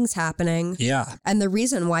bad things happening. Yeah. And the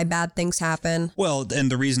reason why bad things happen. Well,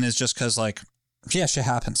 and the reason is just because, shit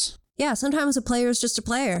happens. Yeah, sometimes a player is just a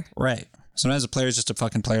player. Right. Sometimes a player is just a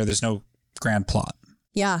fucking player. There's no grand plot.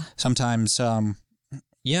 Yeah. Sometimes,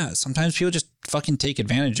 sometimes people just fucking take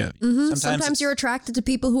advantage of you. Sometimes you're attracted to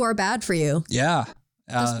people who are bad for you. Yeah.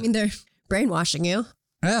 Doesn't mean they're brainwashing you.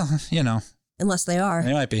 Well, Unless they are.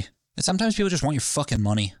 They might be. And sometimes people just want your fucking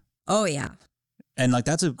money. Oh, yeah. And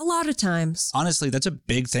that's a lot of times. Honestly, that's a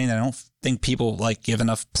big thing that I don't think people give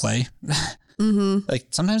enough play.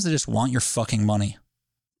 Sometimes they just want your fucking money.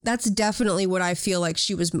 That's definitely what I feel like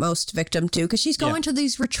she was most victim to, because she's going to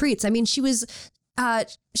these retreats. I mean,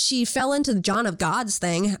 she fell into the John of God's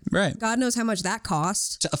thing. Right. God knows how much that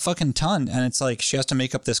cost. A fucking ton. And it's like she has to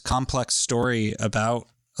make up this complex story about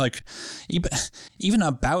even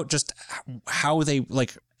about just how they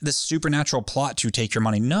this supernatural plot to take your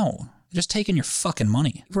money. No, they're just taking your fucking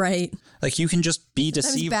money. Right. You can just be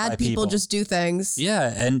deceived by bad people. Just do things.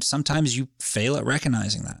 Yeah. And sometimes you fail at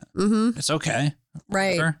recognizing that. It's okay.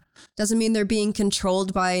 Right. Whatever. Doesn't mean they're being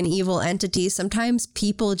controlled by an evil entity. Sometimes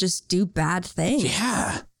people just do bad things.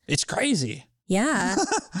 Yeah. It's crazy. Yeah.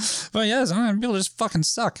 But yeah, sometimes people just fucking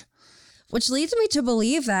suck. Which leads me to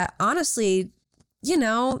believe that, honestly,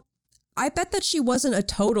 I bet that she wasn't a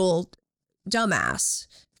total dumbass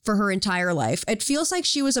for her entire life. It feels like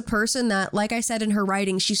she was a person that, like I said in her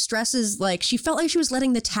writing, she stresses, she felt like she was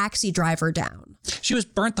letting the taxi driver down. She was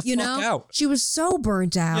burnt the fuck out. She was so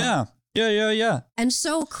burnt out. Yeah. Yeah. And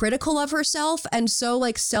so critical of herself and so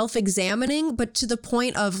self-examining, but to the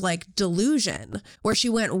point of delusion, where she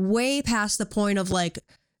went way past the point of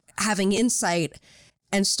having insight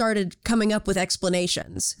and started coming up with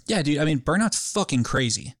explanations. Yeah, dude. I mean, burnout's fucking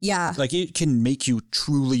crazy. Yeah. It can make you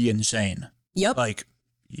truly insane. Yep.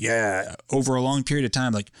 Over a long period of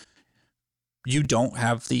time, you don't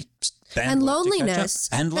have the And loneliness.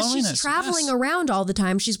 And loneliness. She's traveling around all the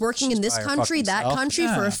time. She's working in this country, that country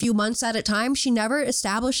for a few months at a time. She never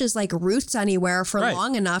establishes like roots anywhere for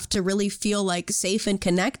long enough to really feel like safe and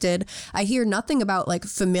connected. I hear nothing about like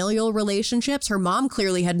familial relationships. Her mom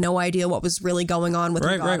clearly had no idea what was really going on with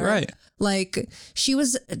her daughter. Right. Like she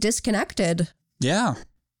was disconnected. Yeah.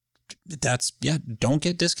 Don't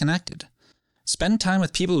get disconnected. Spend time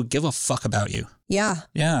with people who give a fuck about you. Yeah.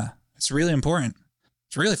 Yeah. It's really important.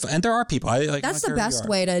 It's really fun. And there are people. That's the best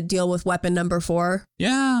way to deal with weapon number 4.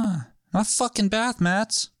 Yeah. Not fucking bath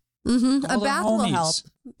mats. Mm-hmm. A bath will help.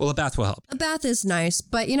 Well, a bath will help. A bath is nice.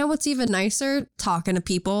 But you know what's even nicer? Talking to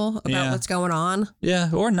people about what's going on. Yeah.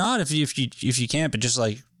 Or not if you can't. But just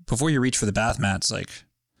like before you reach for the bath mats, like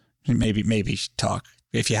maybe talk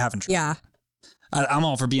if you haven't tried. Yeah. I'm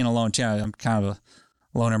all for being alone too. I'm kind of a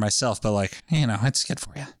loner myself. But like, it's good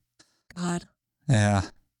for you. God. Yeah.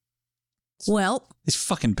 Well, these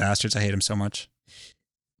fucking bastards. I hate them so much.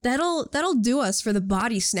 That'll do us for the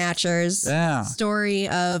Bodysnatchers. Yeah. Story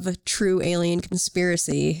of true alien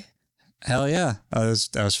conspiracy. Hell yeah.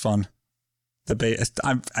 That was fun.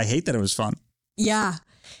 I hate that it was fun. Yeah.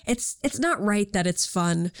 It's not right that it's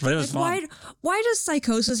fun. But it was fun. Why does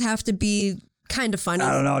psychosis have to be kind of funny?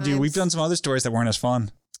 I don't know, dude. We've done some other stories that weren't as fun.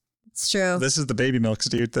 It's true. This is the baby milks,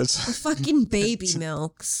 dude. The fucking baby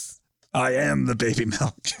milks. I am the baby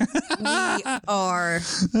milk. We are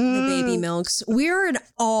the baby milks. We're in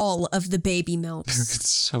all of the baby milks.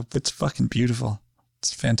 It's fucking beautiful.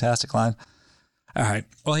 It's a fantastic line. All right.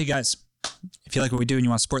 Well, hey guys, if you like what we do and you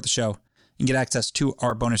want to support the show, you can get access to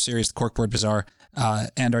our bonus series, The Corkboard Bazaar,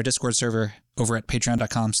 and our Discord server over at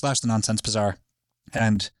patreon.com/thenonsensebazaar.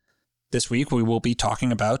 And this week we will be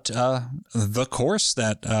talking about the course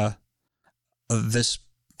that this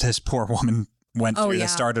poor woman went through that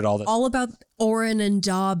started all this. All about Oren and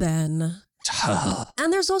Dobbin.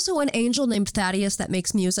 And there's also an angel named Thaddeus that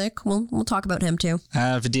makes music. We'll talk about him too. I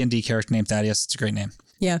have a D&D character named Thaddeus. It's a great name.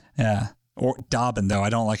 Yeah. Yeah. Or Dobbin, though. I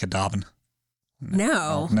don't like a Dobbin.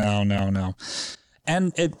 No.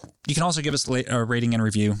 And you can also give us a rating and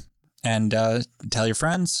review. And tell your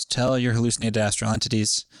friends. Tell your hallucinated astral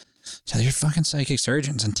entities. Tell your fucking psychic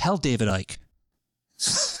surgeons. And tell David Icke.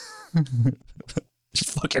 Just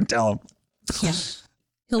fucking tell him. Yeah.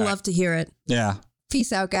 He'll love to hear it. Yeah.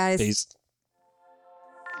 Peace out, guys. Peace.